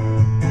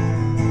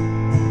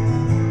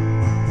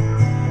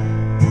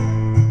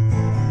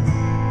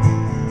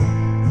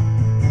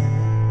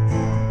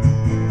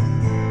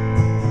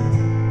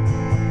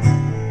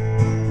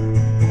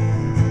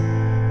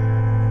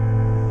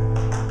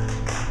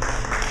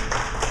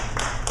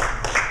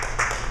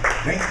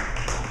 Thank you.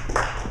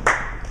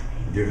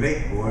 You're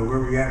late, boy. Where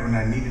were you at when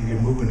I needed your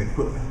moving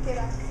equipment?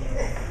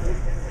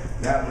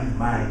 That one's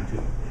mine,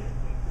 too.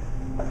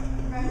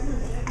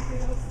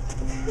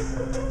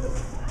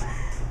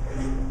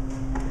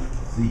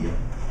 See ya.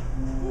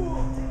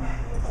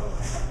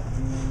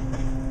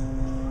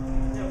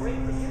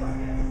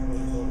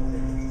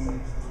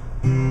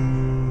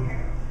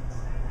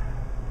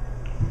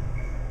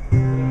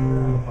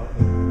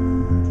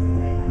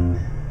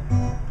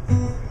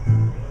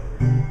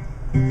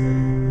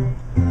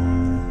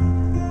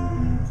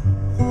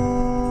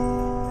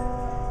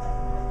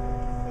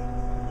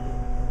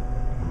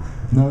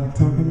 Not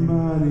talking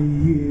about a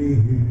year,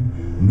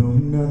 no,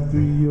 not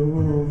 3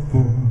 or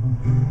 4.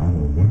 I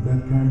don't want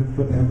that kind of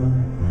forever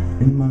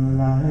in my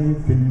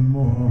life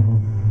anymore.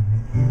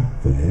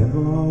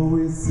 Forever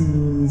always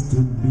seems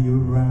to be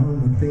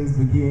around when things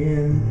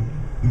begin,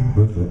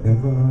 but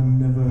forever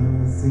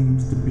never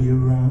seems to be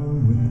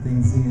around when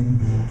things end.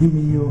 Give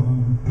me your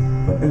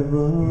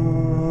forever,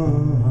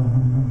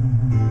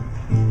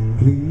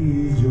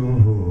 please, your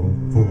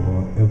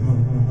forever.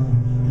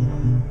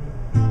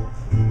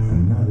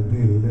 And not a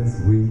day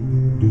less will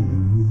do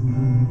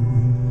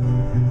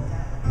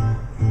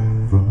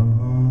from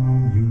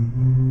you.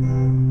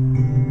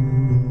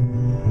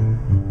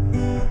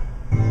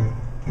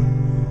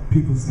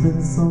 People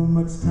spend so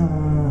much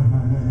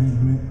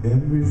time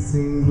every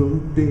single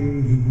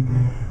day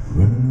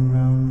running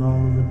around all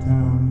over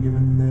town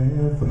giving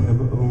their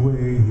forever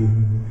away.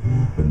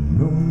 But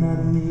no,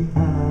 not me, I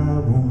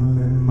won't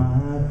let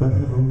my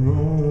forever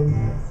roam.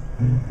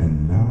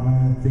 And now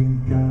I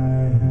think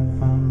I have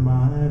found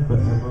my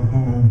forever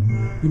home.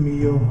 Give me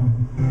your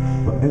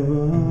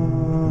forever,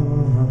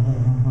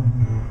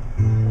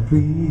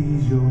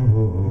 please,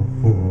 your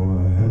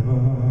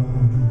forever.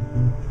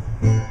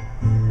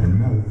 And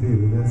not a day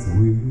less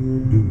will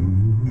do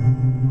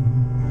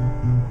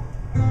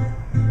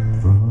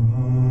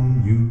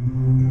from you.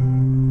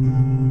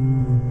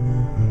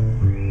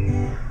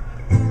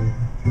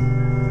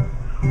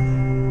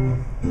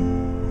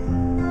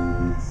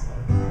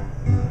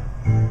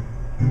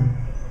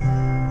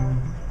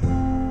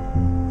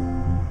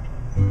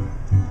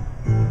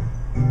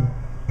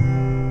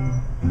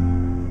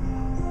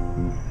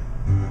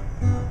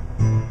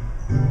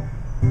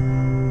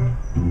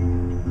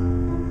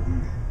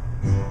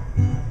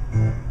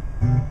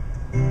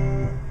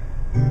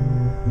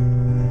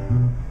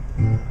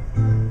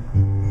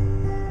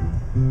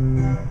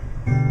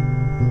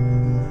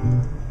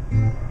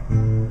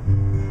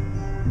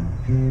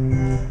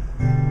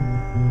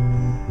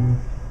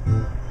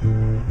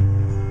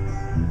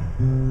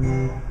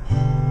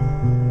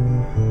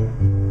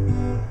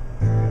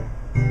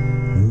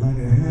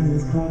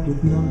 Clock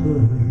with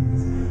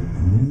numbers,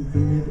 an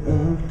infinite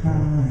of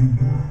time.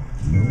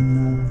 No,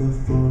 not the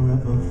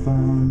forever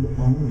found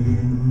only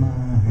in the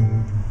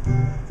mind.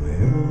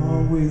 Forever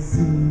always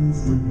seems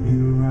to be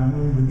around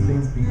when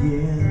things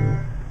begin,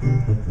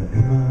 but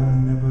forever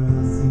never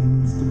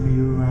seems to be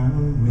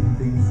around when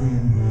things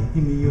end.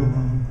 Give me your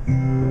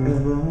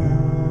forever,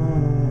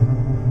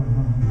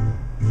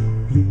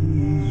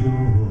 please,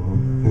 your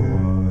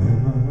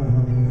forever.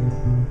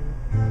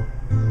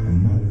 And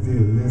not a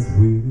day less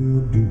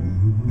will do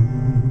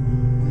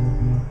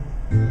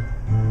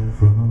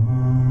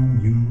from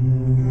you.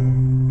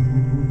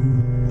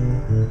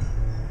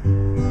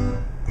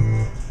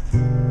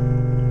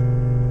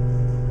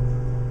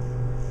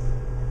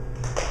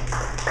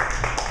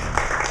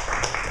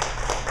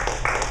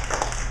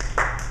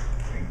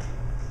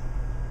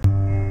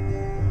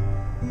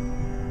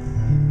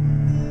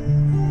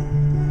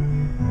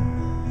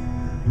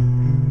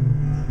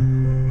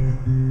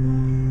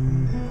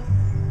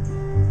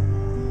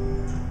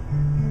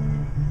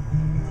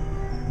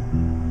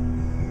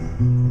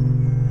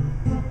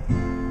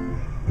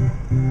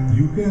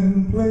 You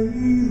can play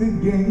the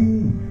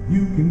game,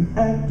 you can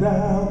act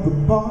out the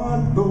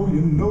part, though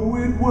you know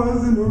it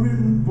wasn't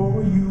written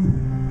for you.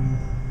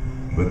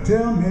 But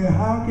tell me,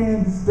 how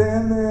can you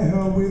stand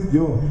there with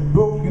your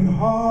broken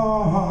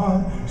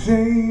heart,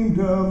 ashamed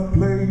of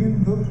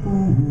playing the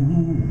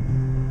fool?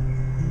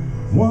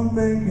 One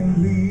thing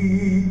can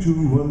lead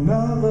to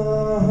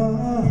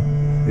another.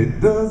 It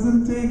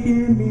doesn't take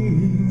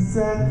any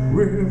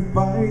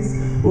sacrifice.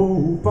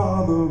 Oh,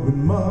 father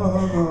and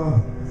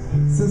mother,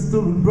 sister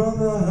and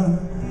brother,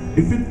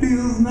 if it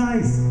feels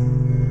nice,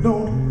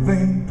 don't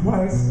think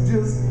twice.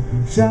 Just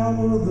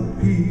shower the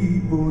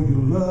people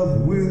you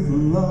love with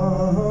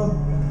love.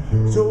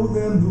 Show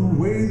them the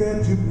way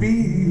that you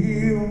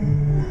feel.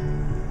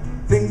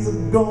 Things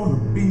are gonna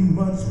be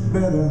much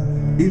better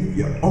if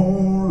you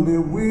only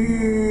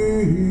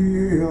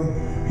will.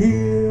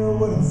 Hear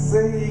what I'm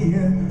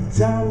saying?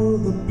 Shower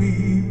the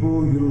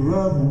people you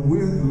love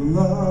with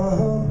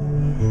love.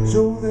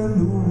 Show them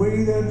the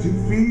way that you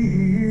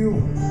feel.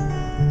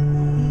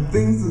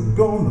 Things are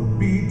gonna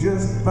be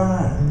just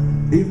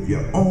fine if you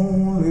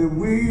only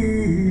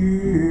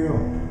will.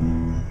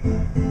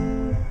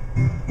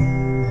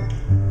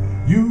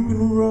 You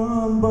can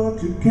run,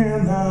 but you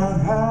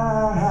cannot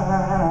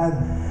hide.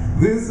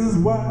 This is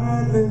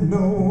widely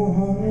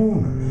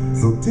known.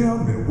 So tell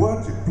me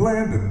what you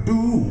plan to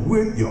do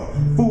with your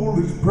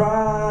foolish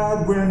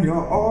pride when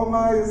you're all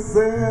by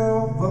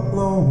yourself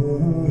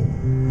alone.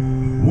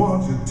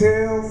 Won't you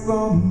tell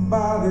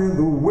somebody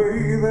the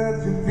way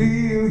that you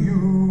feel?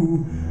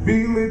 You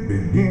feel it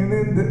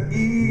beginning to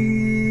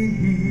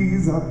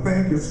ease. I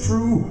think it's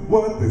true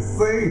what they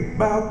say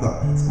about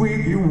the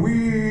squeaky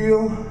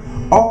wheel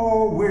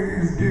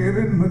always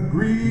getting the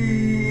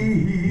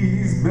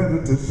grease.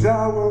 Better to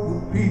shower the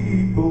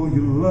people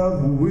you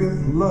love with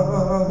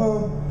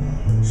love.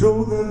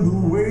 Show them the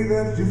way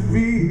that you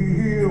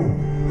feel.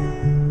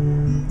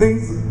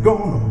 Things are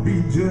gonna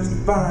be just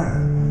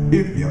fine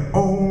if you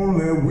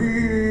only will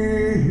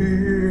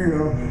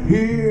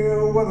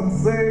hear what I'm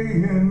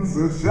saying.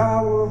 So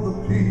shower the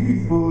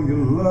people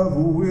you love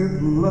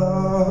with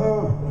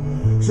love.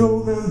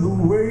 Show them the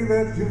way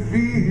that you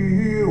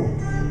feel.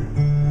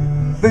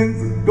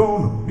 Things are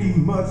gonna be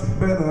much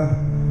better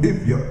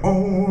if you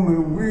only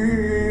will.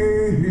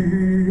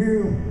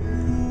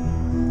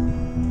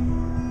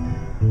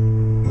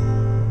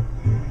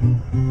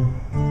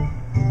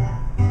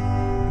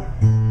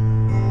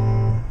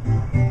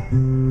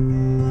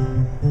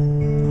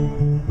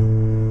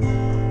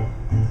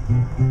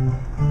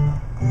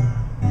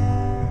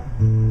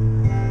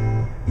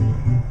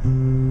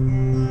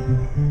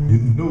 You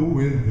know,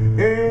 in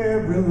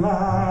every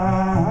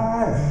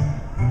life,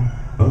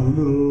 a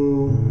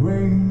little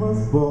rain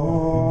must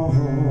fall,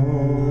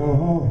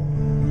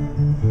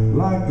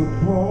 like the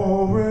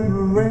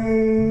pouring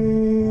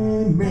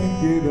rain,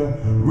 make it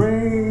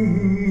rain.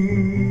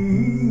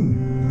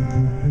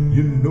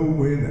 You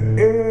know, in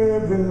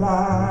every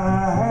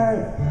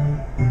life,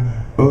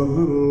 a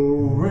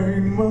little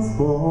rain must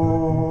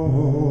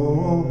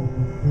fall,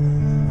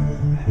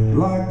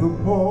 like the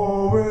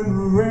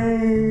pouring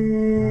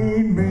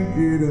rain, make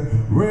it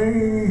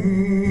rain.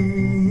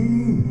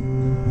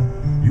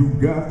 You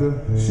got to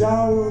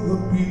shower the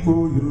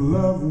people you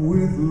love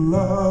with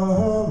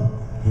love.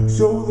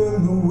 Show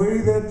them the way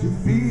that you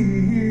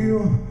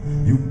feel.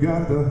 You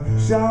got to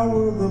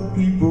shower the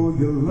people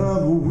you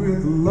love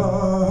with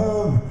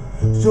love.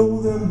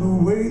 Show them the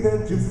way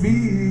that you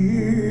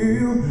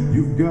feel.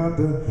 You got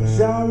to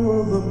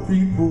shower the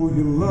people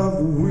you love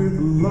with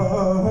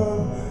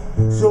love.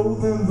 Show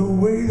them the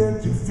way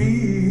that you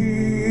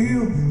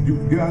feel. You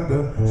got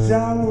to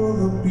shower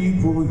the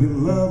people you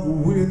love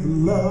with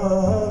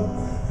love.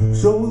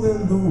 Show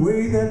them the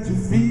way that you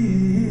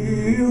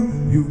feel.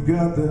 You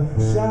got to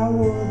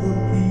shower the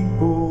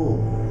people.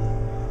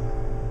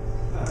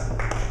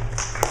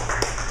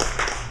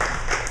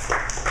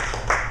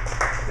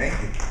 Thank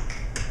you.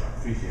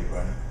 Appreciate it,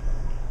 brother.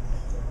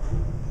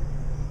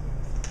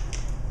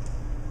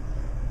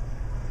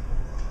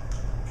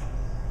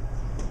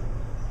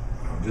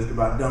 I'm just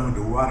about done with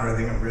the water. I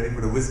think I'm ready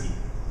for the whiskey.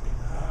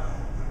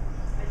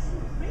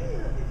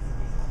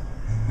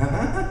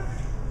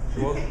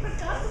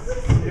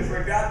 You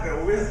forgot the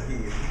whiskey.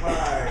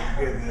 My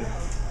goodness.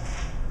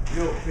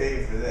 You'll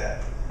pay for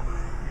that.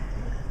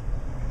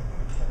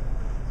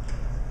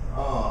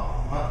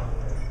 Oh, huh?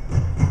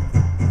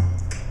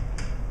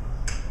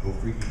 Go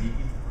freaky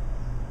deaky.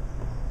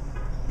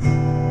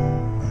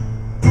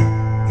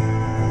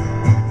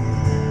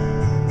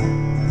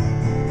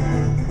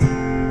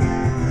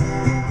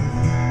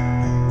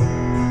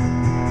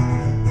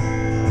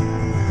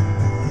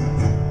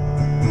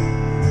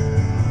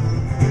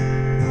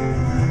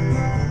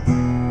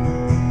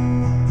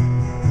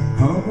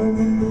 Coming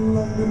into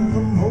London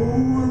from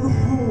over the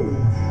pole,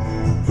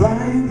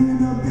 flying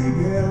in a big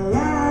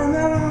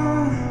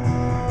airliner,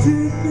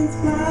 chickens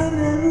flying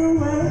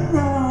everywhere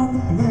around the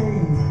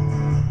plane.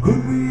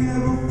 Could we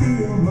ever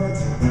feel much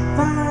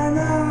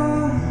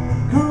finer?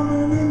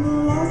 Coming into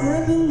Los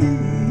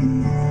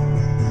Angeles,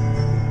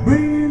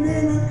 bringing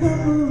in a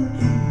couple of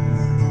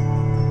keys.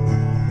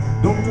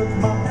 Don't touch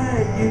my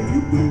bag if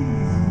you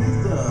please,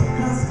 Mr.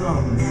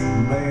 Customs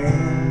Man.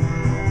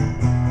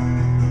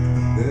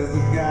 There's a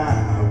guy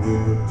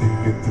with a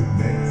ticket to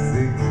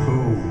Mexico.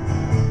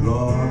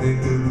 Lord, they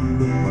couldn't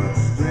look much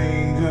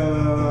stranger,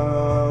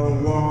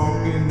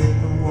 walking in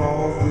the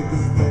walls with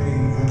his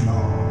things and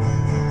all.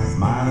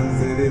 Smiling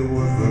said it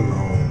was the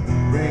Lone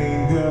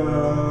Ranger,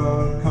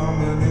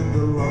 coming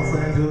into Los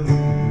Angeles,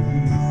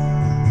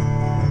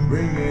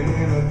 bringing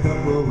in a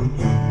couple of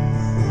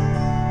keys.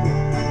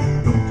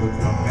 Don't touch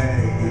my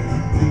bag if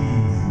you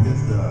please,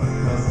 Mr.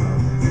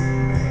 Customs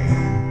Man.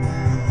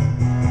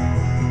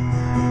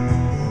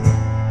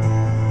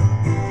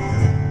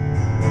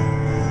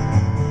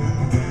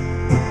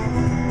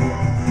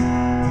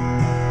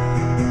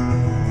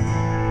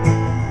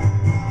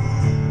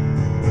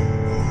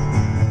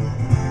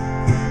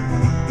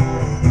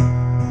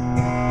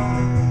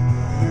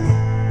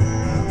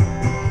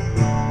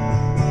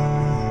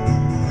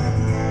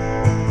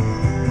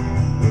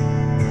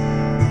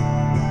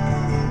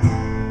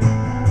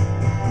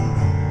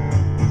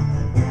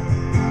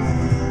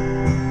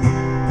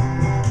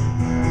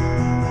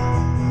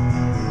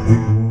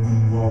 Big woman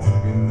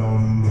walking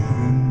on the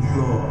room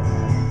floor,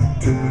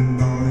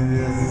 tripping on the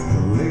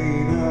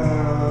escalator.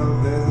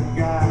 There's a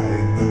guy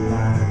in the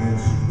line and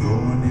she's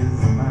blowing his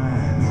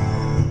mind,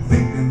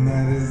 thinking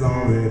that it's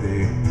already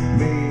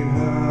made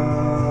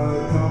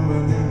her.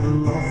 Coming into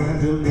Los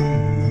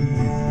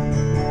Angeles,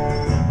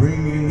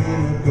 bringing in a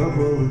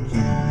couple of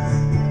keys.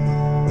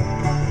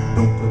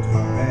 Don't touch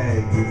my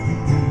bag if you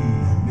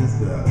please,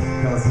 Mr.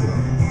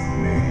 Customs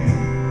Man.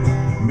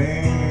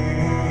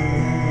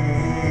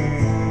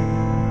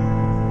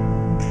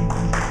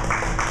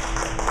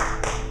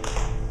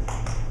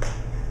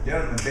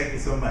 Gentlemen, thank you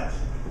so much.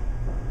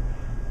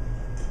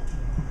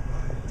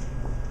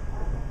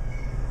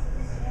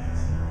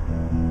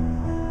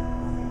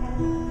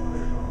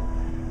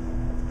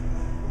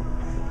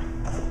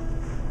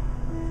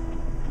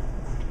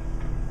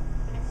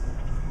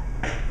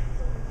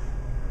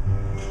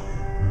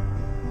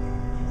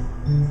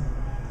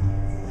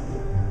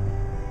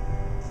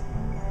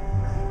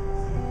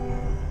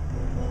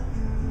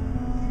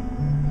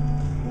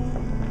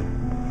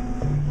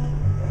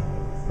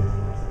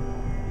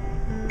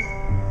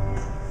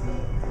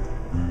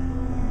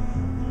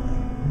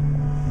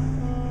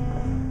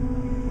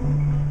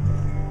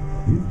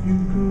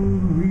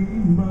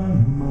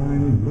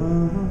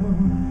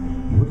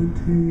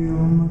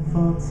 tale my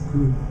thoughts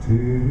could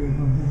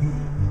tell,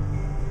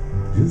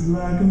 just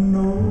like an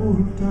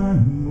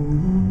old-time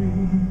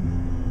movie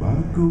by a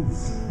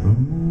ghost from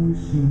a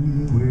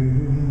wishing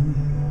well,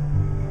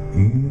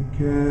 in a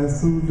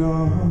castle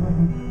dark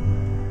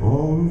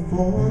or a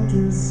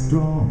fortress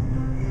strong,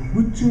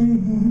 with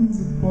chains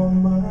upon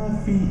my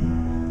feet.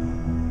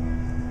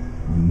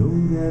 You know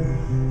that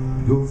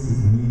ghost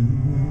is me,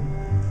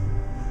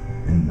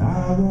 and I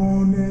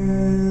won't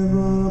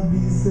ever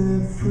be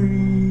set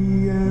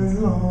free as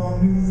long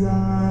as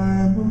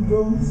I'm a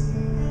ghost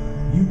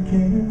you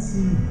can't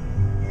see.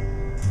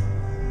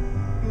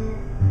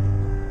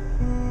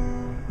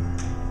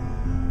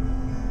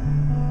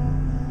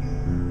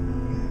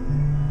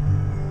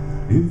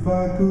 If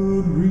I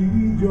could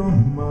read your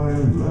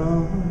mind,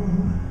 love,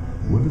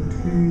 what a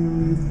tale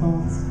your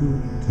thoughts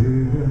could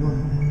tell,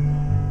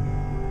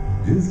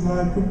 just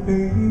like a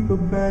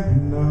paperback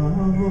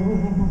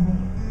novel,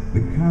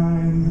 the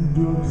kind the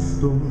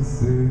drugstore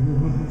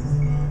sells.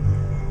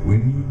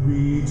 When you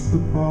reach the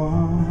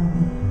part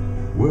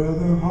where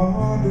the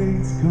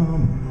heartaches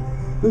come,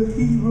 the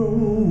hero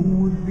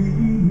would be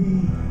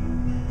me.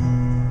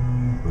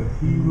 But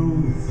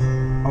heroes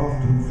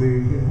often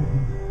fail,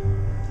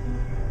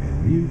 and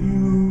if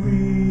you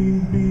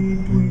read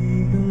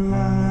between the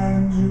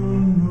lines,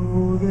 you'll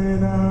know that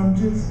I'm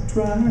just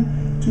trying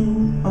to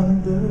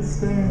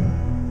understand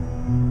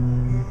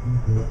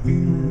the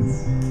feelings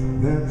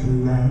that you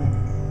lack.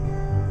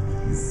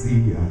 You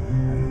see, I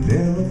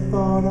never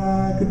thought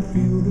I could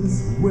feel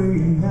this way,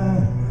 and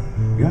I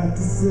got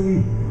to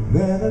say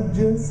that I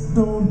just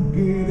don't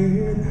get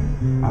it.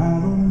 I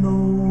don't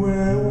know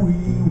where we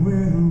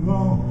went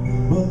wrong,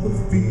 but the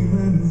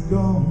feeling's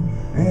gone,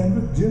 and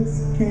I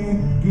just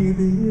can't get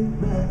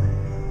it back.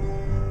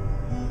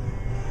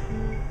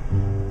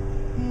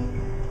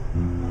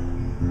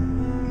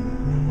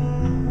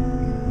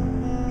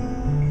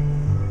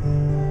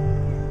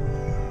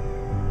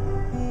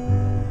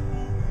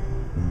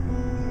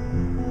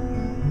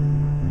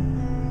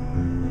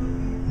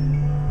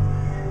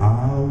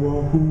 I'll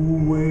walk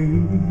away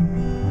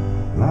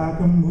like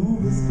a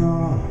movie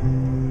star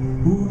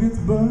who gets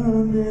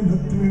burned in a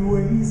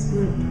three-way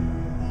script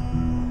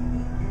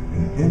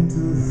and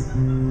enters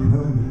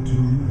number 2.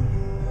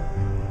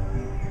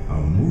 A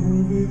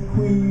movie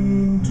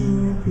queen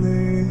to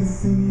play the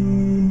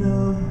scene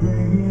of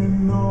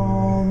bringing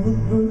all the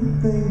good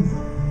things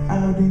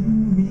out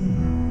in me.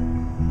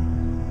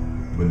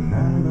 But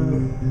now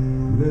love,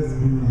 let's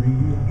be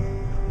real.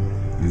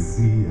 You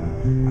see,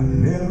 I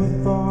never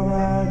thought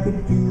I could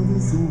feel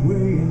this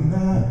way, and I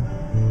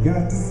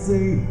got to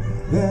say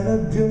that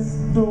I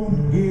just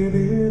don't get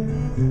it.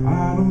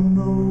 I don't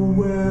know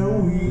where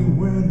we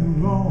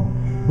went wrong,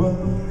 but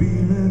the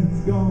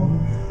feeling's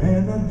gone,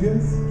 and I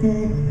just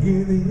can't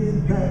get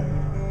it back.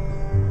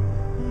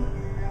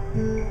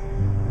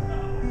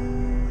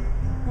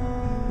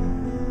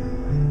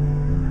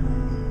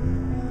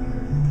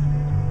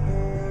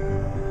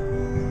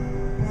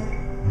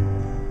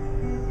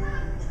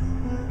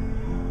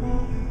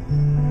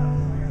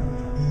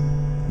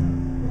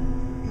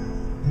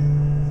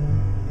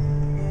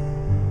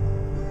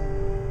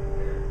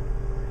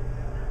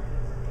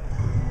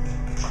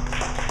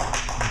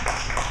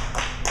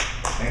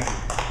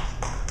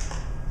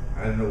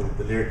 I don't know,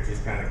 the lyrics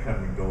just kind of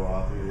come and go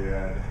all through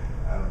there.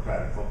 I don't try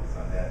to focus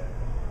on that.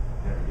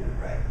 Never get it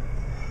right.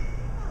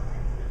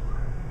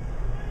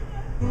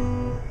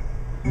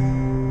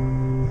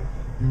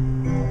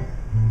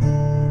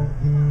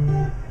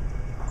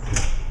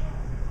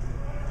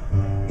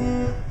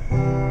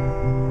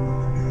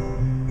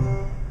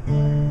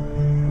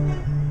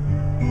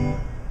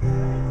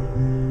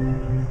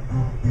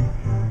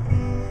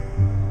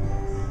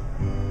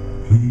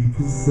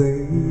 People say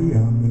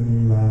I'm the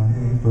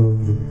life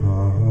of the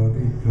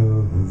party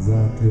 'cause I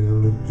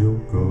tell a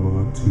joke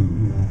or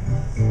two.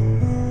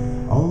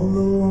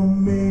 Although I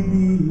may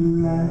be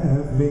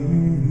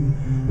laughing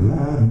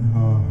loud and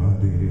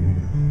hearted,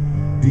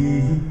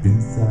 deep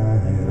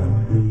inside I'm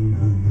blue.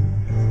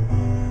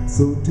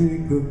 So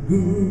take a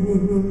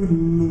good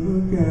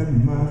look at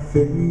my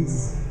face.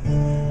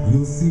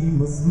 You'll see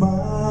my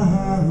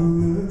smile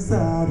looks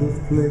out of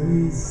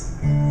place.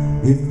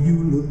 If you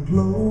look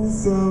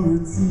closer,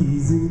 it's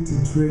easy to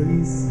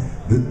trace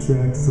the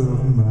tracks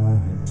of my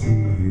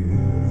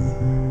tears.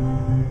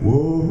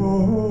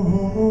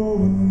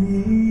 Whoa,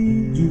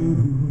 need you,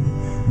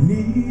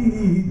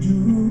 need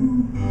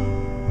you.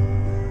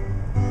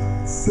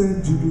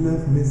 Said you'd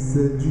left me,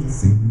 said you'd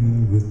seen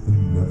me with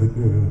another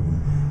girl,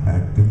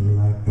 acting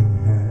like I'm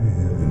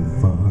having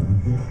fun.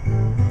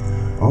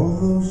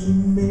 Although she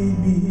may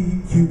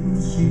be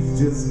cute, she's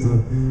just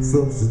a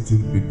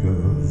substitute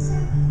because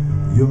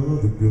you're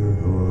the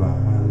girl I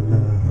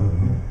love.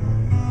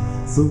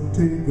 So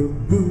take a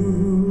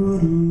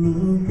good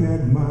look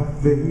at my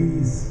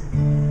face.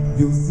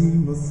 You'll see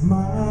my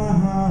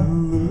smile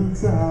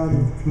looks out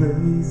of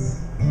place.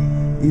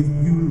 If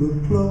you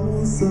look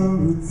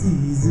closer, it's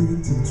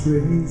easy to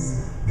trace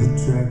the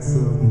tracks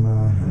of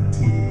my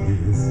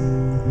tears.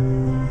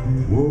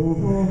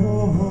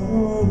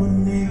 Whoa,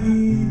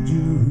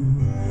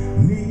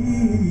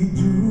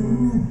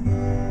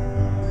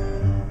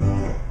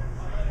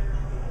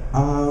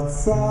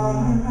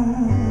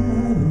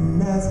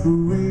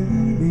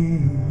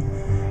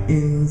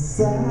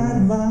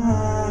 inside my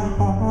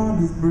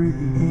heart is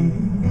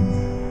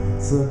breaking.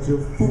 Such a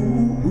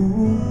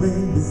fool,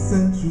 baby,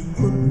 since you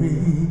put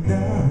me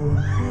down.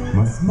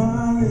 My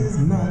smile is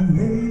not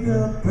made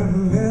up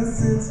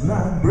unless it's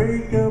not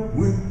break up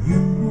with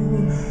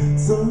you.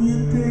 So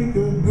you take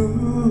a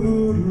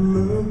good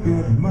look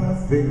at my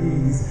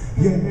face.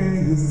 Yeah,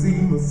 you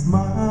see my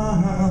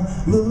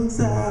smile looks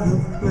out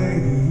of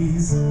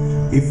place.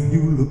 If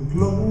you look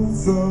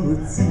closer,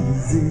 it's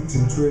easy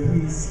to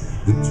trace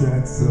the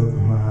tracks of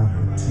my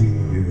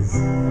tears.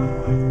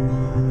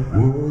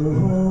 Whoa,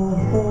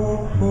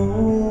 oh,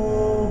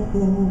 oh,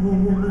 oh.